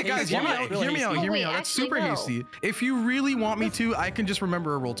listen, wait, guys, hear me out. Hear me out. Hear me Wait, out. That's actually, super no. hasty. If you really want me to, I can just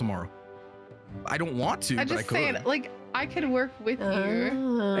remember a roll tomorrow. I don't want to, I but I just could. saying, like, I could work with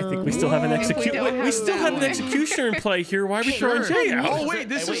you. I think we still have an If we executioner. don't We have still have an that. executioner in play here. Why are we throwing Jay out? Oh wait,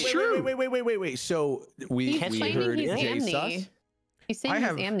 this is true. Wait. So we He's claiming heard he's Jay Amni. sus? He's saying I he's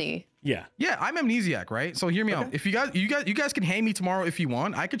have- Amni. Yeah. Yeah, I'm amnesiac, right? So hear me out. If you guys can hang me tomorrow if you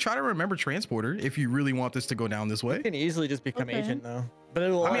want. I could try to remember transporter if you really want this to go down this way. You can easily just become agent though. But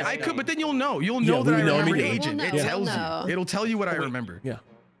it'll. I mean, I could, but then you'll know. You'll Yeah, know that we I know remember the immediately. agent. We'll It know. tells We'll know. you. It'll tell you what I remember. Yeah.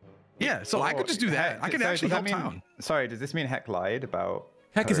 Yeah, so I could just do that. I could actually help town. Sorry, does this mean Heck lied about?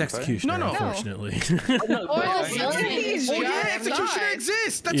 Heck is her info? executioner, No. unfortunately. Oh yeah, executioner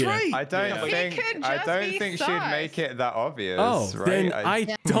exists. That's Yeah. right. I don't think she'd make it that obvious. Oh, right? then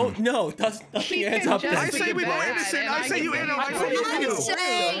I don't know. Nothing adds up. I say we vote innocent. I say you Inno. I say you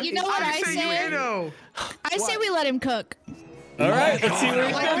Inno. You know what I say? You say? Inno. I say we let him cook. All right, let's see where I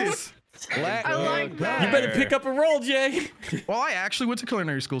it like goes. this. I like that. You better pick up a roll, Jay. Well, I actually went to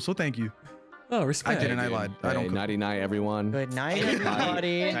culinary school, so thank you. Oh, respect. I didn't. I lied. I don't. Nighty night, everyone. Good night,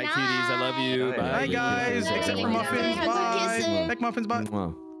 everybody. Night, cuties. I love you. Bye. Hi guys, except for muffins. Bye. Make muffins. Bye.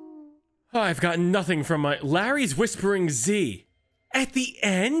 Mwah. Oh, I've gotten nothing from my Larry's whispering Z. At the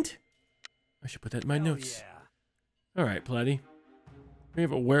end? I should put that in my notes. All right, Platy. We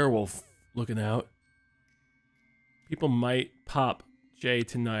have a werewolf looking out. People might pop Jay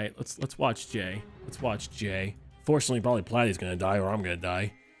tonight. Let's watch Jay. Let's watch Jay. Fortunately, probably Platy's gonna die or I'm gonna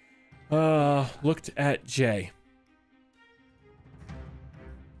die. Looked at Jay.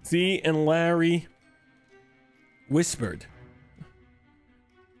 Z and Larry whispered.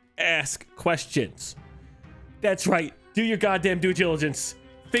 Ask questions. That's right. Do your goddamn due diligence.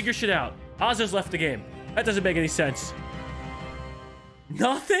 Figure shit out. Ozzo's left the game. That doesn't make any sense.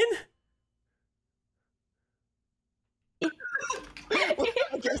 Nothing?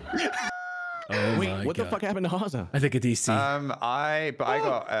 Oh Wait, my what the God. fuck happened to Haza? I think a DC. I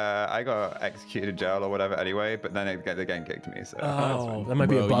got executed jail or whatever anyway, but then the game kicked me. So Oh, that might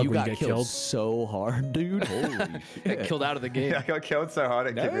be a Bro, bug you when got you get killed. so hard, dude. Holy Got shit. killed out of the game. yeah, I got killed so hard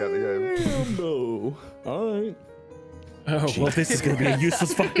it kicked me out of the game. No. All right. Oh, well, this is going to be a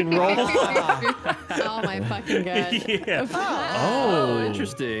useless fucking roll. Oh my fucking god. Yeah. Oh,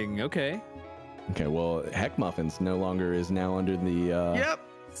 interesting. Okay. Okay, well, Heck Muffins no longer is now under the. Yep.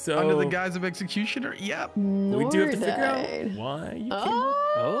 So Under the guise of executioner. Yep. we do have to figure out died. why you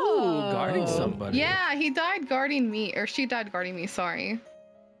Oh, guarding somebody. Yeah, he died guarding me, or she died guarding me. Sorry.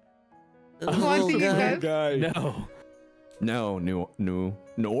 Oh, Who wants to use this? guy. No. No,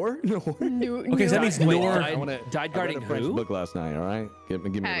 Nor? Okay, so that means Nor died guarding who? Book last night. All right, give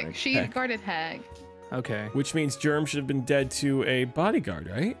me a Hag. break. She guarded Hag. Okay. Which means Germ should have been dead to a bodyguard,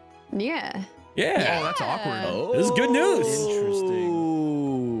 right? Yeah. Yeah. Oh, that's awkward. Oh. This is good news.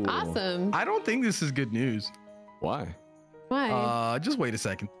 Interesting. Awesome. I don't think this is good news. Why? Why? Just wait a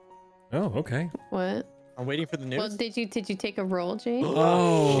second. Oh, okay. What? I'm waiting for the news. Well, did you take a roll, Jay?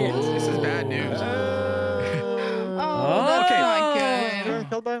 Oh. Shit. This is bad news. Oh, that's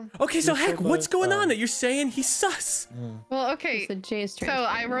not good. Okay, so Heck, what's going on that you're saying he's sus? Well, okay. So Jay's So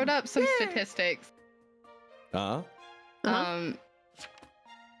I wrote up some statistics.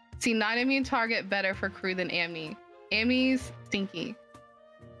 See, non-immune target better for crew than Amni. Amni's stinky.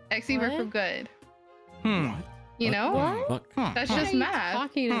 Xe work for good. You know? What? That's What just are you math.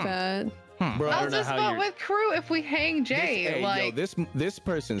 talking about? Bro, I I'll don't know just how vote you're... with crew if we hang Jay. Hey, like, yo, this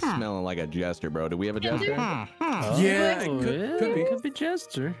person's smelling like a jester, bro. Do we have a jester? Yeah, could be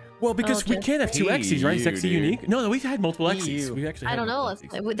Jester. Well, because we can't have two X's, right? Is Xe dude. unique? No, we've had multiple X's. We actually. I had don't know.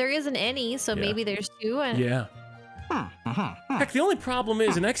 multiple X's. There isn't any, so Yeah. maybe there's two. And Yeah. Heck, the only problem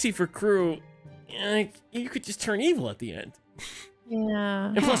is an Xe for crew. You could just turn evil at the end. Yeah.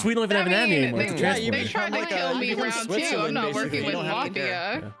 And plus, we don't even have an Amni anymore. to transport they it. tried to kill me round 2. I'm not working with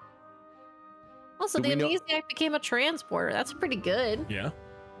Mafia. Also, Do the we know- amnesiac became a transporter. That's pretty good, Yeah.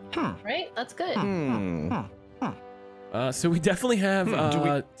 right? That's good. So we definitely have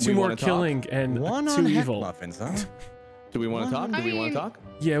two we more wanna talk? killing and One two on heck evil. muffins, huh? Do we want to talk? Do we want mean- to talk?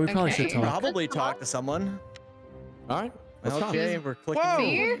 Yeah, we probably Okay. should talk. Probably talk to someone. All right. Let's talk. Okay, we're clicking.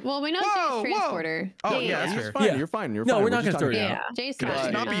 See? Well, we know Whoa, Jay's whoa. transporter. Oh, Jay, yeah, that's You're fair. fine. Yeah. You're fine. You're No, fine. we're not just gonna throw talking it about- out. Jay's Could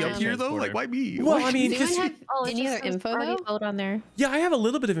I not be up here though? Like, why me? Well, I mean, Does anyone have Oh, any other info already though? vote on there. yeah, I have a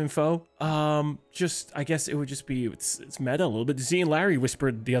little bit of info. Just I guess it would just be it's meta a little bit. Z and Larry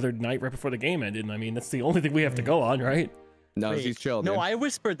whispered the other night right before the game ended, and I mean that's the only thing we have to go on, right? No, Wait, he's chill. No, dude. I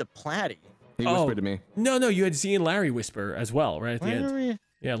whispered the Platy. He whispered to me. No, you had Z and Larry whisper as well, right at the Where end. are we?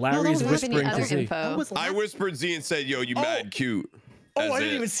 Yeah, No, Larry's don't have any whispering other to Z. info. I whispered Z and said, "Yo, you mad cute." Oh, That's I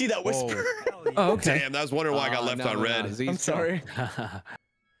didn't it. even see that whisper. Oh, okay. Damn, I was wondering why I got left on red. Z's I'm chill. sorry.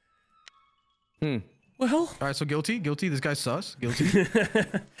 Well, All right, so guilty. This guy's sus. Guilty.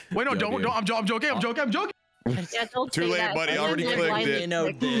 Wait, no, don't. I'm joking. Yeah, don't Too say late, that. buddy. I Someone already did clicked blindly it. You know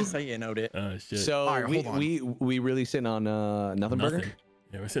click this. You know it. Oh shit. So All right, hold on. we really sitting on nothing burger. Nothing.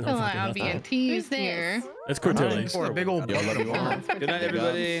 Yeah, we're sitting Come on on, fucking I'm nothing. being teased here. That's Cortilli. This is a big old. Yo, love you all. Good night,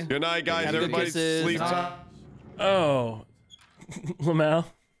 everybody. Good night, guys. Have good Everybody kisses. sleep. Oh, Lamau.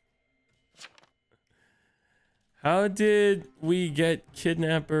 How did we get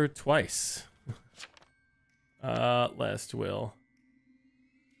kidnapper twice? Last will.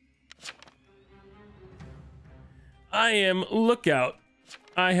 I am lookout.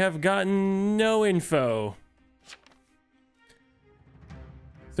 I have gotten no info.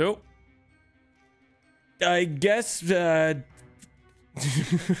 So, I guess, I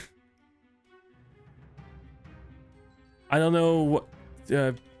don't know what,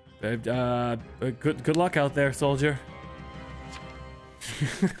 good luck out there, soldier.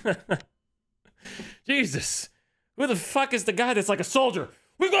 Jesus, who the fuck is the guy that's like a soldier?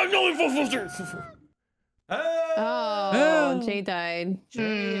 We got no info, soldier. Oh, Jay died.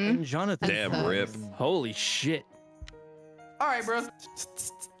 Jay and Jonathan. Damn, rip. Holy shit. All right, bro.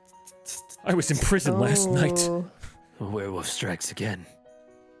 I was in prison last night. A werewolf strikes again.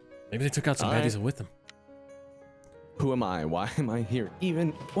 Maybe they took out some All right. baddies with them. Who am I? Why am I here?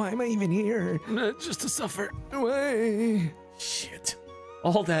 Why am I even here? Just to suffer. Away. Shit.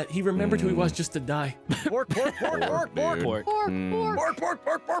 All that. He remembered who he was just to die. Pork. Dude. Pork.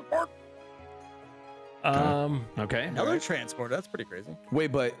 Okay. Another transporter. That's pretty crazy.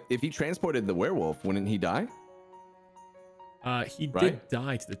 Wait, but if he transported the werewolf, wouldn't he die? He did Right?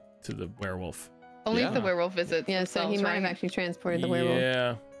 die to the werewolf. Only if Yeah. the werewolf visits. Yeah, so he themselves, might have right? actually transported the werewolf.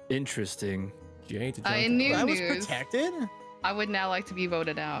 Yeah. Interesting. Jay to In Jonathan. new I was news, protected. I would now like to be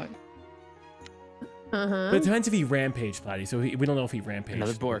voted out. But it depends if he rampaged, Platty. So we don't know if he rampaged.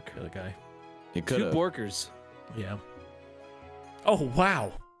 Another Bork. The other guy. He Two could have. Borkers. Yeah. Oh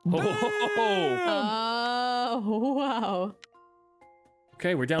wow. Oh, wow.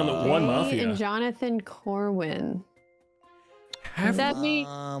 Okay, we're down to one Jay mafia. and Jonathan Corwin. Have that me?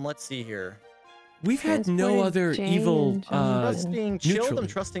 Let's see here. We've had no Transported other Jay evil and Jonathan. Trusting Chilled. neutrally. I'm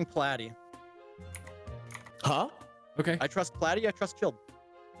trusting Platy. Huh? Okay. I trust Platy. I trust Chilled.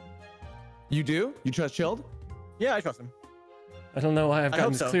 You do? You trust Chilled? Yeah, I trust him. I don't know why I've I gotten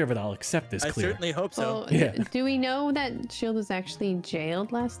hope this so. clear, but I'll accept this I clear. certainly hope so. Well, Yeah. do we know that Shield was actually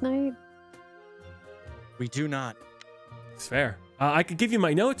jailed last night? We do not. It's fair. I could give you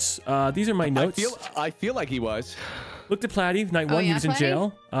my notes. These are my notes. I feel like he was. Looked at Platty, night 1, he was in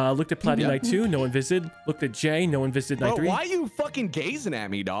jail. Looked at Platty, night 2, no one visited. Looked at Jay, no one visited night 3. Why are you fucking gazing at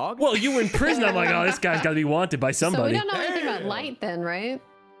me, dog? Well, you were in prison. I'm like, oh, this guy's got to be wanted by somebody. So we don't know anything about Light then, right?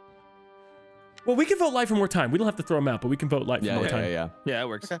 Well, we can vote Light for more time. We don't have to throw him out, but we can vote Light for more time. Yeah, that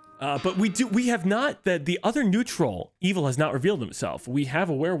works. Okay. But we have not, the other neutral, Evil, has not revealed himself. We have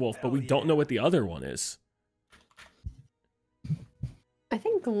a werewolf, but we don't know what the other one is. I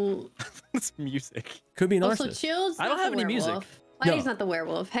think it's music. Could be an also arsonist. Chill's I don't not have the any music. werewolf. Larry's No. not the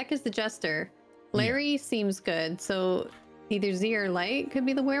werewolf. Heck is the jester. Larry seems good, so either Z or Light could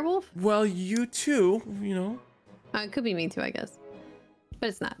be the werewolf. Well, you too, you know. It could be me too, I guess. But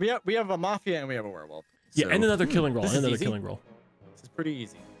it's not. We have a mafia and we have a werewolf. Yeah, and another killing roll. This And is another easy. killing roll. This is pretty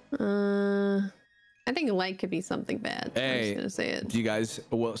easy. I think Light could be something bad. I'm just gonna say it. Do you guys?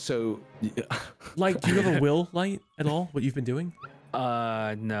 Well, so. Light, do you have a will, Light, at all? What you've been doing?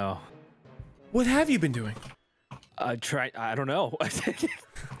 No. What have you been doing? I don't know.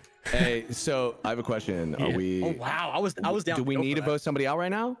 Hey, so I have a question. Are we? Oh wow, I was down. Do we need to vote somebody out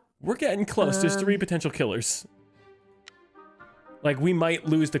right now? We're getting close. There's 3 potential killers. Like, we might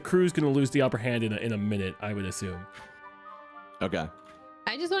lose. The crew's gonna lose the upper hand in a minute, I would assume. Okay.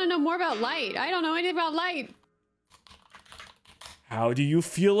 I just want to know more about Light. I don't know anything about Light. How do you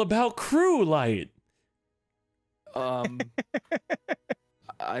feel about crew, Light?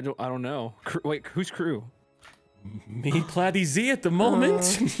 I don't know. Wait, who's crew? Me, Platty Z at the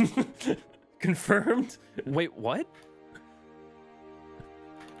moment. Confirmed. Wait, what?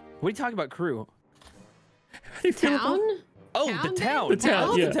 What are you talking about, crew? Town? Oh, Town the town. The town, I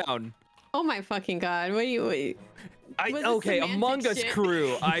love yeah. the town. Oh my fucking god! What do you? Wait. Okay, Among Us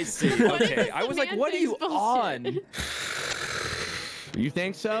crew. I see. Okay, I was like, what are you on? You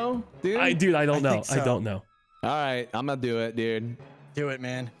think so, dude? Dude, I don't know. think so. I don't know. All right, I'm gonna do it, dude. Do it,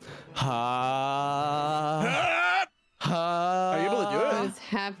 man. Are you able to do What it? is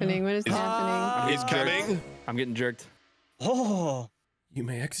happening? What is happening? He's coming. I'm getting jerked. Oh. You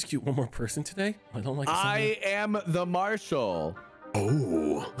may execute one more person today? I don't like the sound of I am the marshal.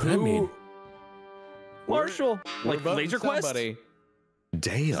 Oh, What does that mean? Marshall. We're Like voting Laser Quest? somebody.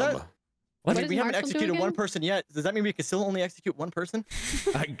 damn. What? What We is haven't Marshall do executed one again? person yet. Does that mean we can still only execute one person?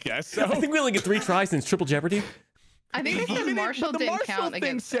 I guess I so. think we only get 3 tries and it's triple jeopardy. I think they I said mean, Marshall but the didn't Marshall count thing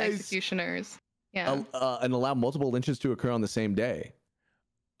against says- executioners. Yeah. And allow multiple lynches to occur on the same day.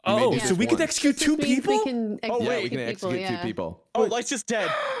 Oh, just so we could once. execute 2 This means people? We can Oh execute wait, we can two execute people, 2 people. Oh, Light's just dead.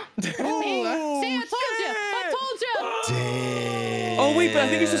 See, I told you. I told you. Damn. Oh, wait, but I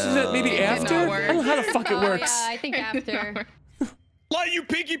think it's just maybe It did not after? work. I don't know how the fuck it Oh, works. yeah, I think after. Like you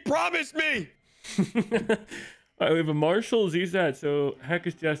pinky promised me. All right, we have a Marshall, Zsat, so Heck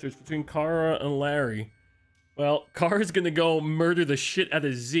is Jester. It's between Kara and Larry. Well, Kara's gonna go murder the shit out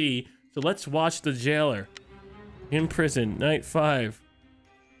of Z, so let's watch the jailer. In prison, night 5.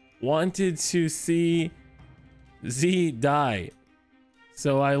 Wanted to see Z die,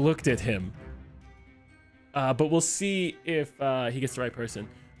 so I looked at him. But we'll see if he gets the right person.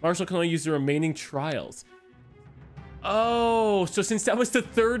 Marshall can only use the remaining trials. Oh, so since that was the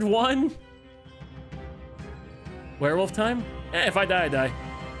 3rd one? Werewolf time? If I die, I die.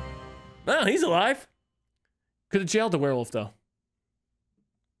 Oh, he's alive. Could have jailed the werewolf, though.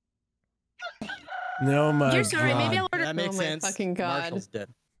 No, my You're sorry. God. Maybe I'll order. That makes oh my sense. fucking god. Marshall's dead.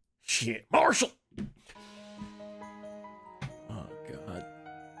 Shit. Marshall! Oh, God.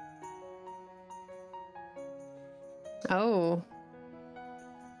 Oh.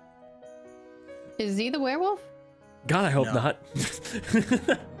 Is Z the werewolf? God, I hope No. not.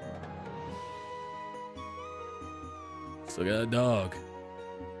 Still got a dog.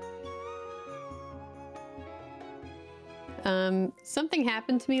 Something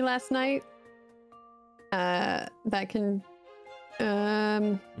happened to me last night. That can.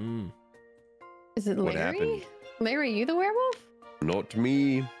 Is it What Larry? happened? Larry, you the werewolf? Not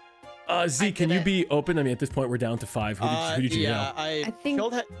me. Z, can you be open? I mean, at this point, we're down to 5. Who did you yeah, know? I think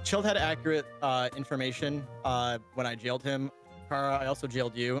Chilled had accurate information when I jailed him. Kara, I also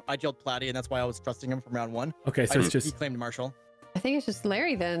jailed you. I jailed Platty, and that's why I was trusting him from round 1. Okay, so it's He just... claimed Marshall. I think it's just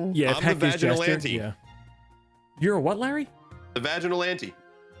Larry then. Yeah, if I'm Heck the is vaginal Jester, ante. yeah. You're a what, Larry? The vaginal ante.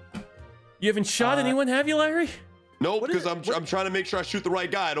 You haven't shot anyone, have you, Larry? Nope, because I'm trying to make sure I shoot the right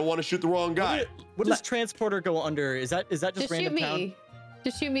guy. I don't want to shoot the wrong guy. What does transporter go under? Is that just Just shoot random me. town?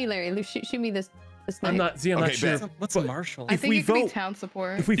 Just shoot me, Larry. Shoot me this night. I'm not sure. What's but Marshall? I if think we it could be vote- town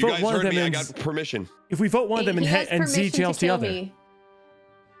support. If we You vote guys one of heard them me. I and got permission. if we vote one of them and, He has and Z permission to jails the kill other, me.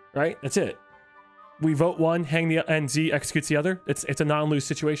 right? That's it. We vote one, hang the and Z executes the other. It's a non-lose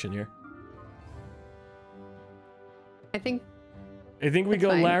situation here. I think I think we That's go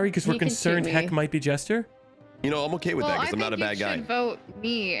fine. Larry because we're He can shoot concerned me. Heck might be Jester. You know, I'm okay with that because I'm not a bad guy. You should vote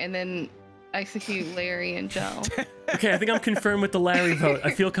me and then execute Larry and Joe. Okay, I think I'm confirmed with the Larry vote.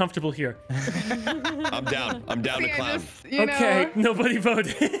 I feel comfortable here. I'm down. I'm down to clown. Okay, nobody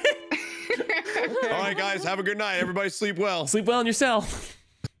voted. All right, guys, have a good night. Everybody sleep well. Sleep well in your cell.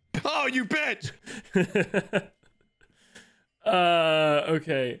 Oh, you bitch!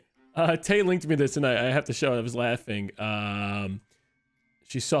 Okay. Tay linked me this, and I have to show it. I was laughing.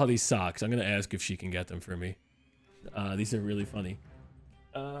 She saw these socks. I'm gonna ask if she can get them for me. These are really funny.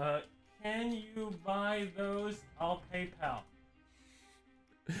 Can you buy those? I'll PayPal.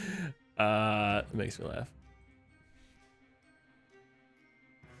 It makes me laugh.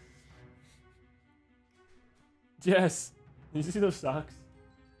 Jess, did you see those socks?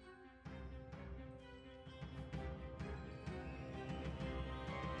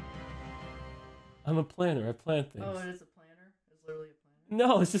 I'm a planner. I plan things. Oh, it is a planner? It's literally a planner?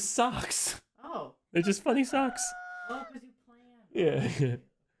 No, it's just socks. Oh. They're just funny socks. Oh, because you plan. Yeah.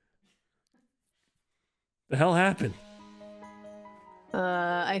 The hell happened?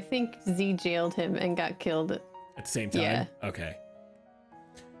 I think Z jailed him and got killed. At the same time? Yeah. Okay.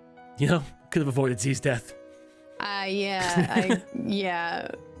 You know, could have avoided Z's death. Yeah.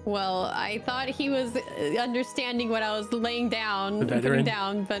 Well, I thought he was understanding what I was laying down, putting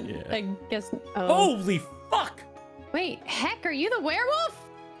down, but yeah. I guess. Oh. Holy fuck! Wait, heck, are you the werewolf?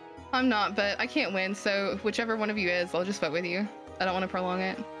 I'm not, but I can't win, so whichever one of you is, I'll just vote with you. I don't want to prolong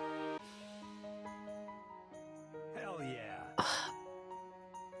it. Hell yeah.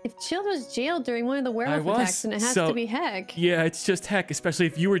 If Chilled was jailed during one of the werewolf attacks, then it has to be Heck. Yeah, it's just Heck, especially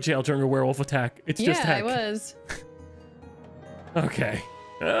if you were jailed during a werewolf attack. It's just Heck. Yeah, I was. Okay.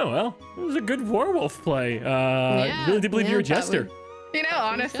 Oh, well, it was a good werewolf play. Really did believe you were a jester. You know,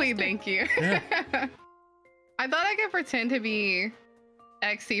 honestly, thank you. Yeah. I thought I could pretend to be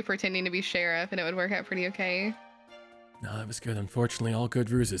XC pretending to be sheriff and it would work out pretty okay. No, it was good. Unfortunately, all good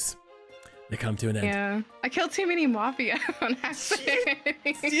ruses. They come to an end. Yeah. I killed too many Mafia on accident.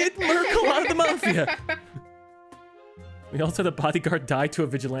 Did Merkel out of the Mafia? We also had a bodyguard die to a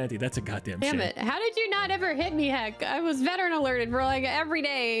vigilante. That's a goddamn shame. Damn it. How did you not ever hit me, Heck? I was veteran alerted for like every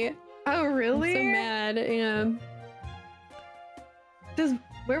day. Oh, really? I'm so mad. Yeah. Does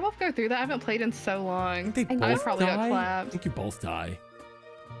Werewolf go through that? I haven't played in so long. I probably got I clapped. think you both die.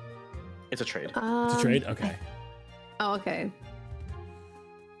 It's a trade. It's a trade? Okay. Oh, okay.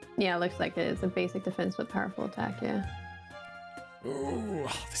 Yeah, it looks like it. It's a basic defense but powerful attack, yeah. Ooh,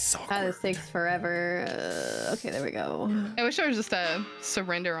 this is so Out of 6 forever. Okay, there we go. I wish there was just a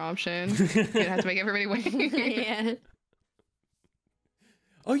surrender option. You don't have to make everybody wait. Yeah.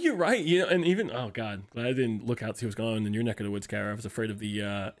 Oh, you're right. You know, and even god, glad I didn't look out to see what's going on in your neck of the woods, Kara. I was afraid of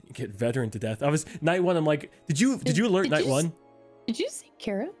the get veteran to death. I was night 1. I'm like, did you alert night 1? Did you say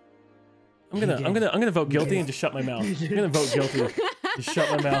Kara? I'm gonna vote guilty and just shut my mouth. I'm gonna vote guilty. Just shut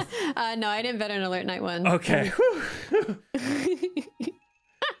my mouth. No, I didn't veteran alert night 1. Okay.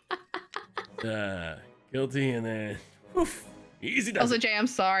 Guilty and then easy. Also, Jay, I'm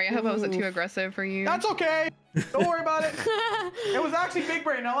sorry. I hope I wasn't too aggressive for you. That's okay. Don't worry about it. It was actually big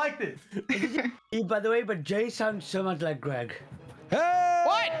brain. I liked it. By the way, but Jay sounds so much like Greg. Hey!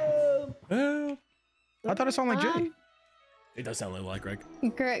 What? I thought it sounded like Jay. It does sound a little like Greg.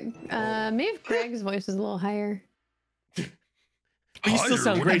 Greg, maybe if Greg's voice is a little higher. You still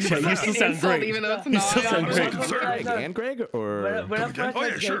sound great, Jay. You still sound great. Even though it's you not. still sound great. Greg and Greg, or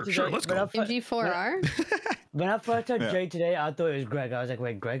sure, let's go. MG4R. When I first heard Jay today, I thought it was Greg. I was like,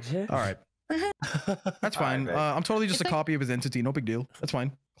 wait, Greg's here? All right. That's fine. I'm totally just a copy of his entity. No big deal. That's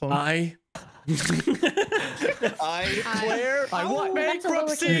fine. Clone. I declare I want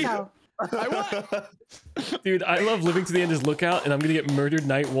bankruptcy. Dude, I love living to the end as Lookout, and I'm gonna get murdered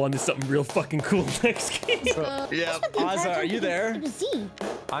night 1 is something real fucking cool next game. Yeah, Ozza, are you there?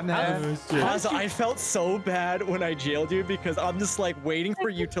 I'm there. Ozza, I felt so bad when I jailed you because I'm just like waiting for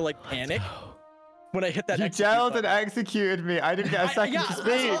you to like panic. When I hit that, you jailed and executed me. I didn't get a second to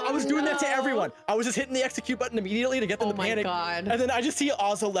speak. I was doing that to everyone. I was just hitting the execute button immediately to get them to panic. God. And then I just see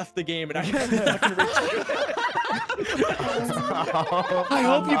Ozzo left the game, and I fucking I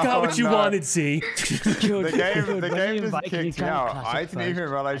hope you got what you wanted, Z. The game just kicked me out. I didn't even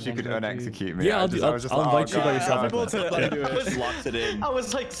realize you could unexecute me. Yeah, I'll invite you by yourself. Just locked it in. I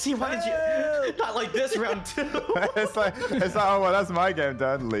was like, see, why did you not like this round 2? it's like, oh well, that's my game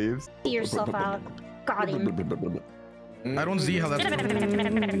done. Leaves. See yourself out. Got him. I don't see how that's.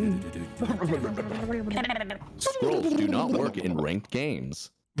 Scrolls do not work in ranked games.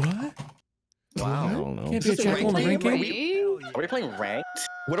 What? Wow. I don't know. Can't be a Jackal in a ranked game? Are we playing ranked?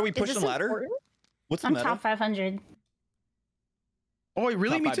 What are we pushing ladder? What's the I'm meta? top 500. Oh, wait,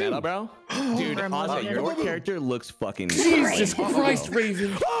 really? Top Me five too. meta, bro. Dude, honestly, your character looks fucking. Jesus Christ,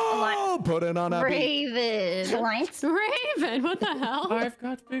 Raven. Oh, put it on a Raven. Alliance? Raven, what the hell? I've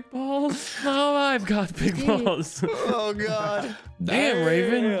got big balls. Oh, I've got big balls. Oh god. Damn,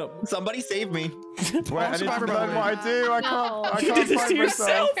 Raven. Somebody save me. Wait, I need to learn what I do. I can't. You I did can't this to find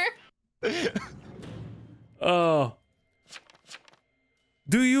myself. yourself. Oh.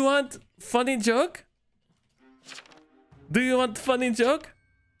 Do you want funny joke? Do you want funny joke?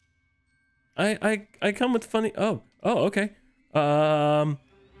 I come with funny. Oh, okay. Oh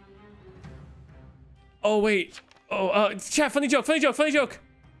wait. Oh, chat. Funny joke.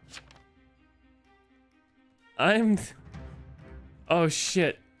 Oh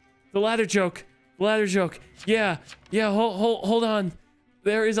shit. The ladder joke. Yeah. Hold on.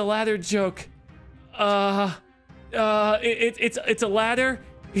 There is a ladder joke. It's a ladder.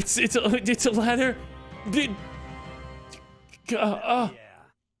 It's a ladder.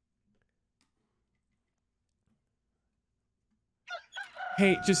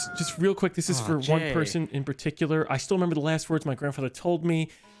 Hey, just real quick. This is for one person in particular. I still remember the last words my grandfather told me,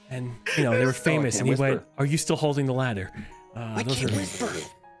 and you know they were famous. And he went, "Are you still holding the ladder?" Those are.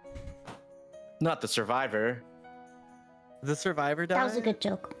 Not the survivor. The survivor died? That was a good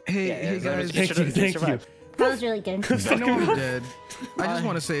joke. Hey guys. Thank you. That was really good. I know I'm dead. I just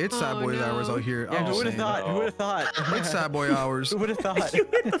want to say it's sad boy hours out here. Yeah, who would have thought? Who would have thought? It's sad boy hours. Who would have thought?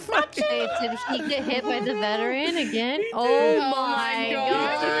 Wait, did he get hit by the veteran again? Oh my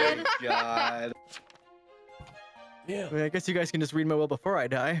god. Yeah. I guess you guys can just read my will before I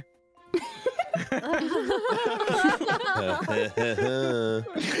die.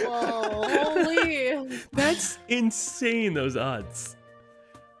 Holy. That's insane. Those odds.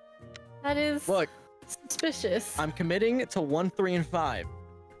 That is Look, suspicious. I'm committing to 1, 3, and 5.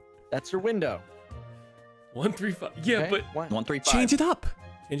 That's your window. 1, 3, 5. Yeah, Okay, but 1, 3, 5. change it up.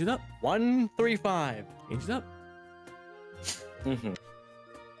 1, 3, 5. Change it up. Mm-hmm.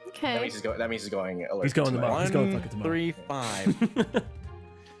 Okay. That means he's going. He's going tomorrow. He's going fucking 1, tomorrow. 3, 5.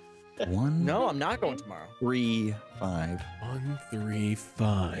 1. No, I'm not going tomorrow. 3, 5. 1, 3,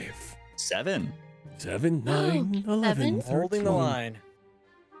 5. 7. 7, 9, 11. Holding the line.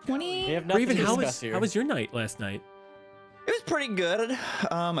 20. We have nothing Raven, to how discuss here. was your night last night? It was pretty good.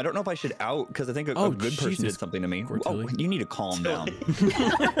 I don't know if I should out because I think a good person Jesus. did something to me. Oh, Cortilli. you need to calm down.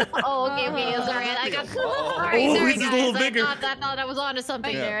 Oh, okay, sorry. I got sorry, this is a little guys. bigger. I thought I was onto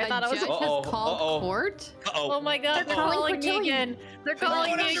something there. I thought I was Just called court. Oh my god, they're calling calling me Cortilli. again. They're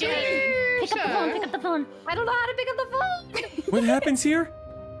calling me again. Pick up the phone. I don't know how to pick up the phone. What happens here?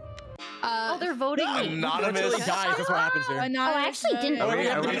 Oh, they're voting me. Anonymous. Dies. That's what happens here. Oh, I actually didn't. Are we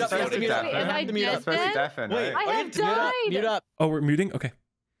Am I supposed to mute up? Am I dead Supposed to then? deafen, Wait, right? I have died. Mute up. Oh, we're muting? Okay.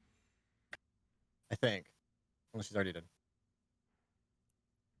 I think. Unless she's already dead.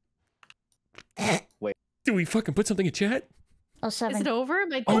 Wait. Do we fucking put something in chat? Oh, Is 7. it over?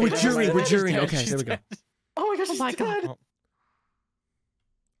 Am I Oh, dead? we're jurying. We're She's jurying. dead. Okay, She's there we go. dead. Oh my gosh, Oh my god.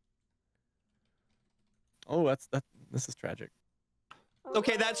 Oh, this is tragic.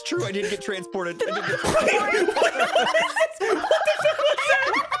 Okay, that's true. I did get transported.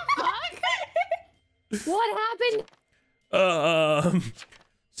 What happened?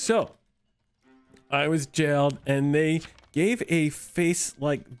 So I was jailed and they gave a face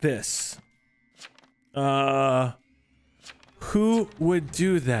like this. Who would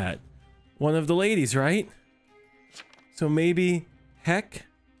do that? One of the ladies, right? So maybe Heck?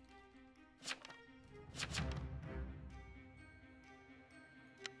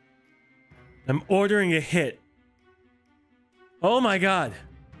 I'm ordering a hit. Oh my god.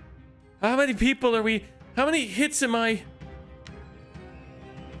 How many people are we? How many hits am I?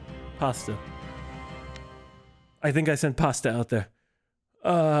 Pasta. I think I sent pasta out there.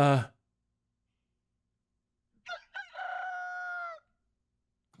 Oh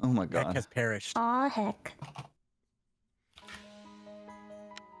my god. Heck has perished. Aw, heck.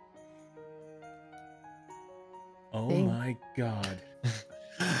 Oh my god.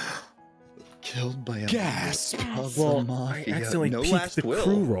 Killed by a Gasp. of Well, the mafia. I accidentally No peeked last the will.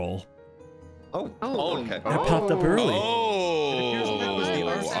 crew roll. Oh, okay. That popped up early.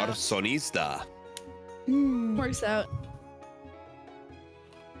 Oh, arsonista. Works out.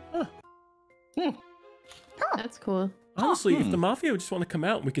 That's cool. Honestly, if the mafia would just want to come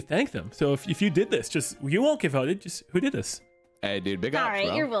out and we could thank them. So if you did this, just you won't get voted. Just who did this? Hey, dude, big All ups, right,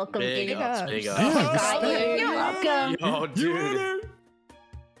 bro. you're welcome, Big dude. ups, big ups. Got you. You're welcome. Oh, dude.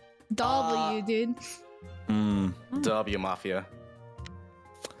 W, dude. W Mafia.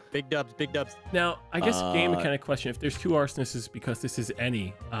 Big dubs, big dubs. Now, I guess game mechanic question. If there's 2 arsonists because this is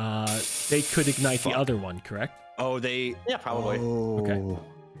any, they could ignite the other one, correct? Oh, they... Yeah, probably. Okay.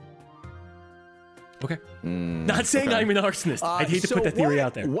 Okay. Not saying I'm an arsonist. I'd hate to put that theory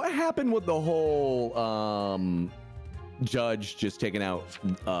out there. What happened with the whole judge just taking out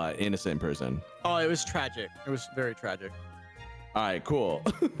innocent person? Oh, it was tragic. It was very tragic. All right, cool.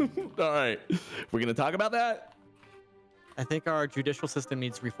 All right, we're gonna talk about that. I think our judicial system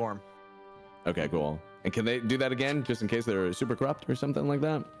needs reform. Okay, cool. And can they do that again, just in case they're super corrupt or something like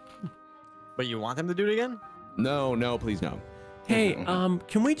that? But you want them to do it again? No, no, please no. Hey,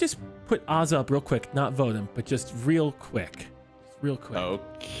 can we just put Oz up real quick? Not vote him, but just real quick. Just real quick.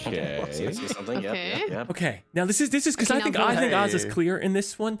 Okay. See something? Okay. Yep. Okay. Now this is because Okay, I think now Oz is clear in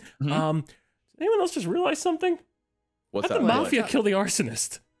this one. Did anyone else just realize something? What's How did that? Mafia kill the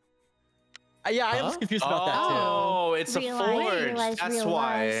arsonist? Yeah, I was confused about that too. Oh, it's a forge. realize, That's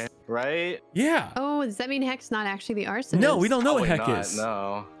why, right? Yeah. Oh, does that mean Heck's not actually the arsonist? No, we don't know what Probably Heck not, is.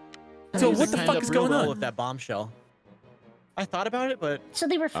 No. So He what the signed fuck up is real going well on? with that bombshell? I thought about it, but So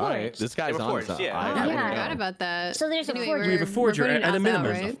they were All right, forged. this guy's They were on forged, something. yeah. I I don't forgot know. about that. So there's a Anyway, forger. We have a forger we're putting at a Oz out,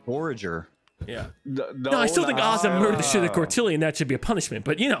 minimum. right? Forager. Yeah. No, I still think Oz not. murdered the shit at Cortilli, and that should be a punishment.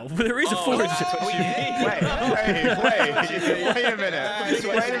 But you know, there is a forge. Wait a minute.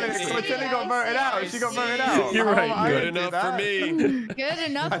 Cortilli got voted out. She got voted out. You're right. I Good didn't do enough for that. me. Good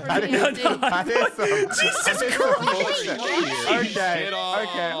enough for That me. is some Jesus Christ. Okay.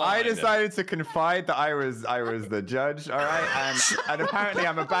 I decided to confide that I was the judge. All right, and apparently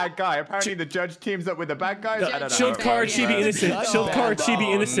I'm a bad guy. Apparently the judge teams up with the bad guys. I don't know. Shield card, she be innocent. Shield card, she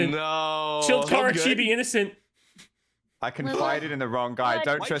be innocent. No. Shield card, she be innocent. I confided in the wrong guy. What?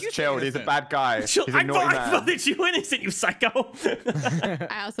 Don't Why'd trust you say Chilled. He's a innocent? bad guy. He's a I naughty man. voted you innocent, you psycho.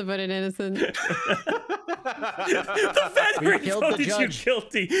 I also voted innocent. The veteran killed the voted you judge.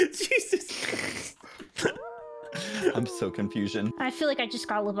 guilty. Jesus. I'm so confusion. I feel like I just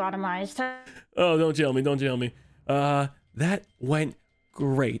got lobotomized. Oh, don't jail me. Don't jail me. That went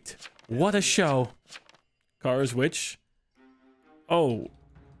great. What a show. Cars which? Oh.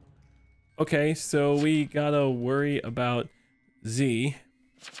 Okay, so we gotta worry about Z.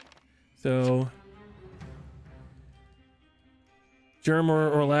 So Germ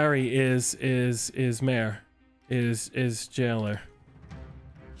or Larry is mayor. Is jailer.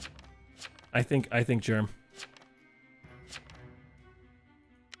 I think Germ.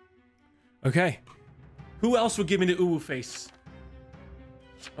 Okay. Who else would give me the uwu face?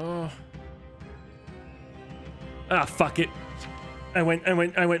 Oh. Ah, fuck it. I went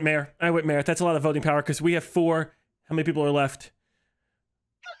mayor. I went mayor. That's a lot of voting power because we have 4. How many people are left?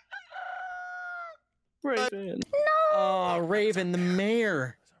 Raven. No. Oh, Raven, the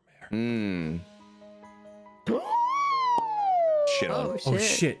mayor. Shit on. Oh, Oh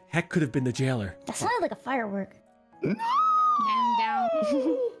shit. Heck could have been the jailer. That sounded like a firework. Man down.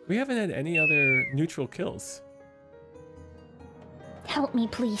 We haven't had any other neutral kills. Help me,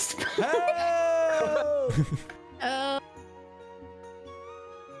 please.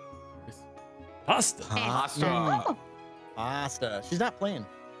 Pasta. Pasta. Pasta. She's not playing.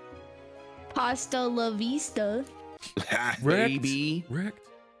 Pasta la vista. Baby. Wrecked.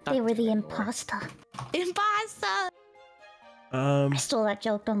 They were the imposter. Impasta. I stole that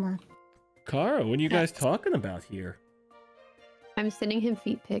joke, don't lie. Kara, what are you guys talking about here? I'm sending him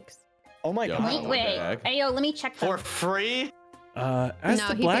feet pics. Oh my god. Wait. Hey, yo, let me check For them. free? As No,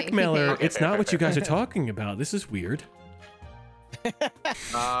 the he blackmailer, paid. it's not what you guys are talking about. This is weird.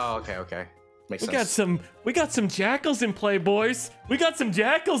 Oh, okay. Makes We sense. got some jackals in play, boys. We got some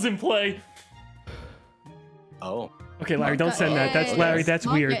jackals in play. Oh. Okay, Larry, don't send that. That's Larry. That's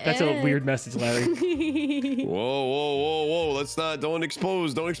weird. That's a weird message, Larry. Whoa. Don't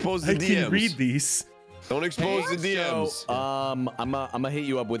expose the I DMs. can read these. Don't expose the DMs. So, I'm gonna hit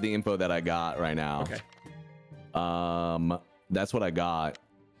you up with the info that I got right now. Okay. That's what I got.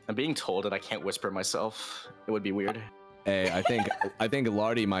 I'm being told that I can't whisper myself. It would be weird. Hey, I think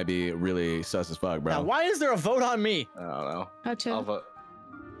Lardy might be really sus as fuck, bro. Now, why is there a vote on me? I don't know. Gotcha. I'll vote.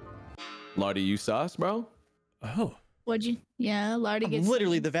 Lardy, you sus, bro? Oh. What'd you? Yeah, Lardy I'm gets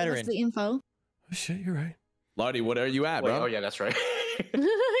literally the gets veteran. the info. Oh shit, you're right. Lardy, what are you at, Wait, bro? oh yeah, that's right.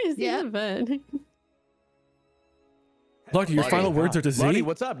 Yeah, but Lardy, your final words are to Z? Lardy,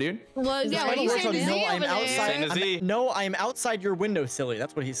 what's up, dude? Well, His yeah, what are final you words saying are, to no, Z I'm over there? outside. Saying to Z. No, I'm outside your window, silly.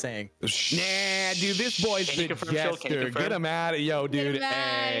 That's what he's saying. Nah, dude, this boy's Can you the confirm, Chill? Can you jester. confirm? Get him out of yo, dude. him outta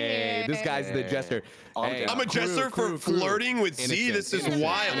Hey, here. this guy's the jester. Hey, I'm a jester for flirting with Z. This is innocent,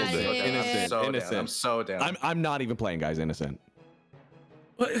 wild. innocent. I'm so down. I'm not even playing, guys. Innocent.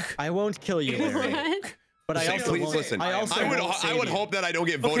 What? I won't kill you, Larry. what? But I also please won't- listen. I also won't I save would you. hope that I don't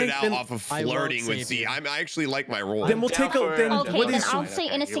get voted Okay, out then- off of I won't flirting with save Z. you. I actually like my role. Then we'll take a. Then Okay, what then is I'll say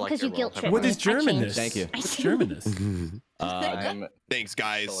innocent because you guilt tripped what me. is Germanness? Thank you. What's Germanness? Thanks,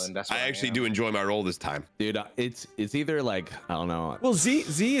 guys. That's I what I actually am. do enjoy my role this time. Dude, it's either like I don't know. Well,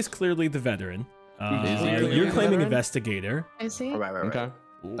 Z is clearly the veteran. Is he clearly You're the claiming veteran? investigator. I see. Right. Okay.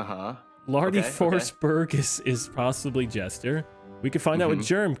 Uh-huh. Lardy Okay, Forsberg is possibly Jester. We could find out with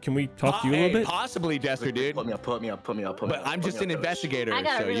Germ. Can we talk to you a little bit? Possibly Jester, dude. Put me up. But I'm just an investigator, I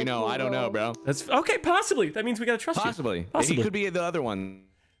got a so really you know, cool I don't know, role. bro. That's okay. Possibly. That means we gotta trust Possibly. you. Possibly. He could be the other one.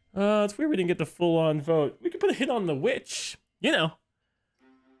 It's weird we didn't get the full-on vote. We could put a hit on the witch. You know,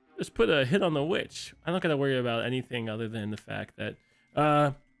 just put a hit on the witch. I'm not gonna worry about anything other than the fact that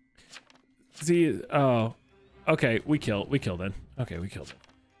Z. Oh, okay. We kill then. Okay, we killed it.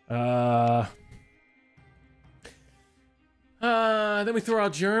 Then we throw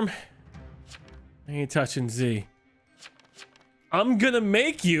out Germ. I ain't touching Z. I'm gonna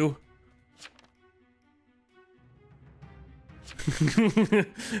make you.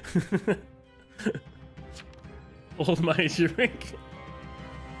 Hold my drink.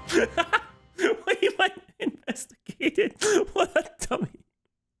 Wait, you might investigate it. What a dummy.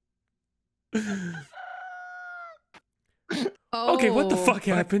 Okay, what the fuck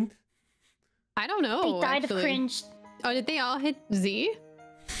happened? I don't know. They died actually. of cringe. Oh, did they all hit Z?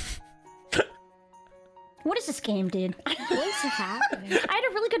 What is this game, dude? What is happening? I had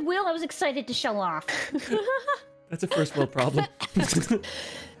a really good wheel. I was excited to show off. That's a first world problem.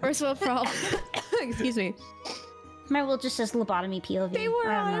 First world problem. Excuse me. My wheel just says lobotomy POV. They were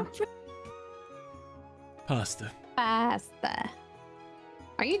I don't on. know. Pasta. Pasta.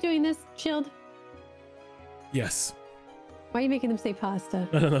 Are you doing this, Chilled? Yes. Why are you making them say pasta?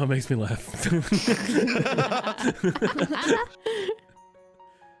 I don't know. It makes me laugh.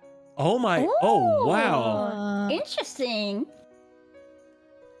 Oh my. Oh, wow. Interesting.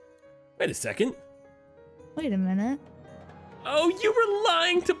 Wait a second. Wait a minute. Oh, you were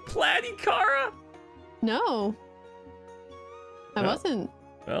lying to Platty, Kara? No. I No. wasn't.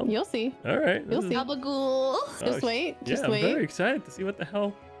 Well, You'll see. all right. You'll This see. is- Gabagool. Just wait. Yeah, Just I'm wait. very excited to see what the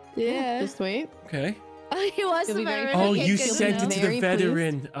hell. Yeah. Just wait. Okay. Oh, he was You'll the be very veteran. Oh, I can't you get sent it enough. to the Very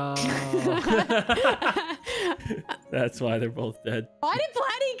veteran. Oh. That's why they're both dead. Why did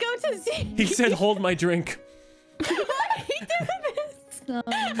Platty go to Z? He said, "Hold my drink." Why did he do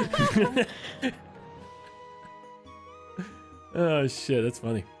this? Oh shit, that's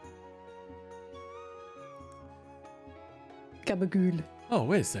funny. Gabagool. Oh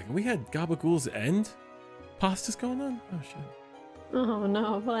wait a second, we had Gabagool's end. Pasta's going on. Oh shit. Oh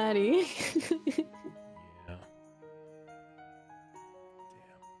no, Platty. Yeah. Damn.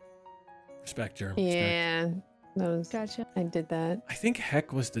 Respect, Germ. Respect. Yeah. That was, Gotcha. I did that. I think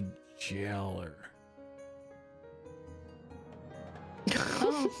Heck was the jailer.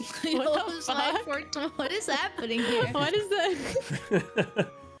 Oh, what is happening here? What is that?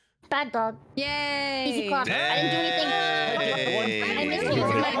 Bad dog. Yay! Easy clap. I didn't do anything. I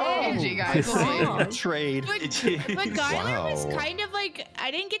missed you. Guys. Oh. Trade. But Gyler was kind of like,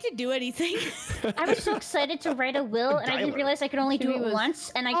 I didn't get to do anything. I was so excited to write a will, and I didn't realize I could only do Jimmy it was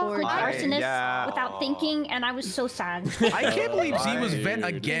once, and I bored. clicked arsonist Yeah. without thinking, and I was so sad. I can't believe Z was vet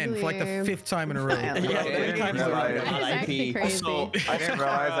Right. again for like the 5th time in a row. I didn't realize- That is actually crazy. I didn't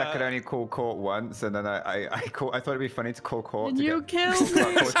realize I could only call court once, and then I thought it'd be funny to call court. Did to you get- kill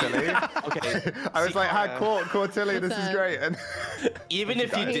me? Court Tilly. Okay. I was like, hi, court Tilly, What's this is up? great. And Even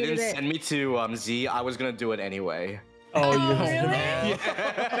if you Hated didn't it. send me to Z, I was gonna do it anyway. Oh, you.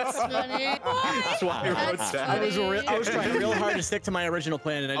 That's funny. That's why I wrote That's that. I was trying real hard to stick to my original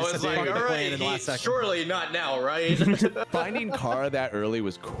plan, and I I just was had to like, fuck the all plan right, in the last second. surely not now, right? Finding Kara that early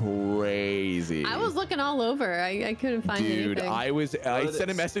was crazy. I was looking all over. I couldn't find Dude, anything. I sent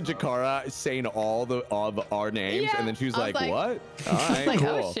a message to Kara saying all of our names, Yeah, and then she was I was like, like- "What? I All was right, like, cool."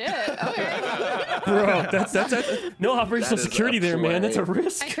 oh shit. Okay. Bro, that's no operational That is security a there, man. That's a play.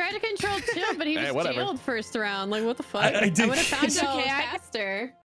 risk. I tried to control Chill, but he Hey, was whatever. jailed first round. Like, what the fuck? I did- would have found It's out okay, I- faster.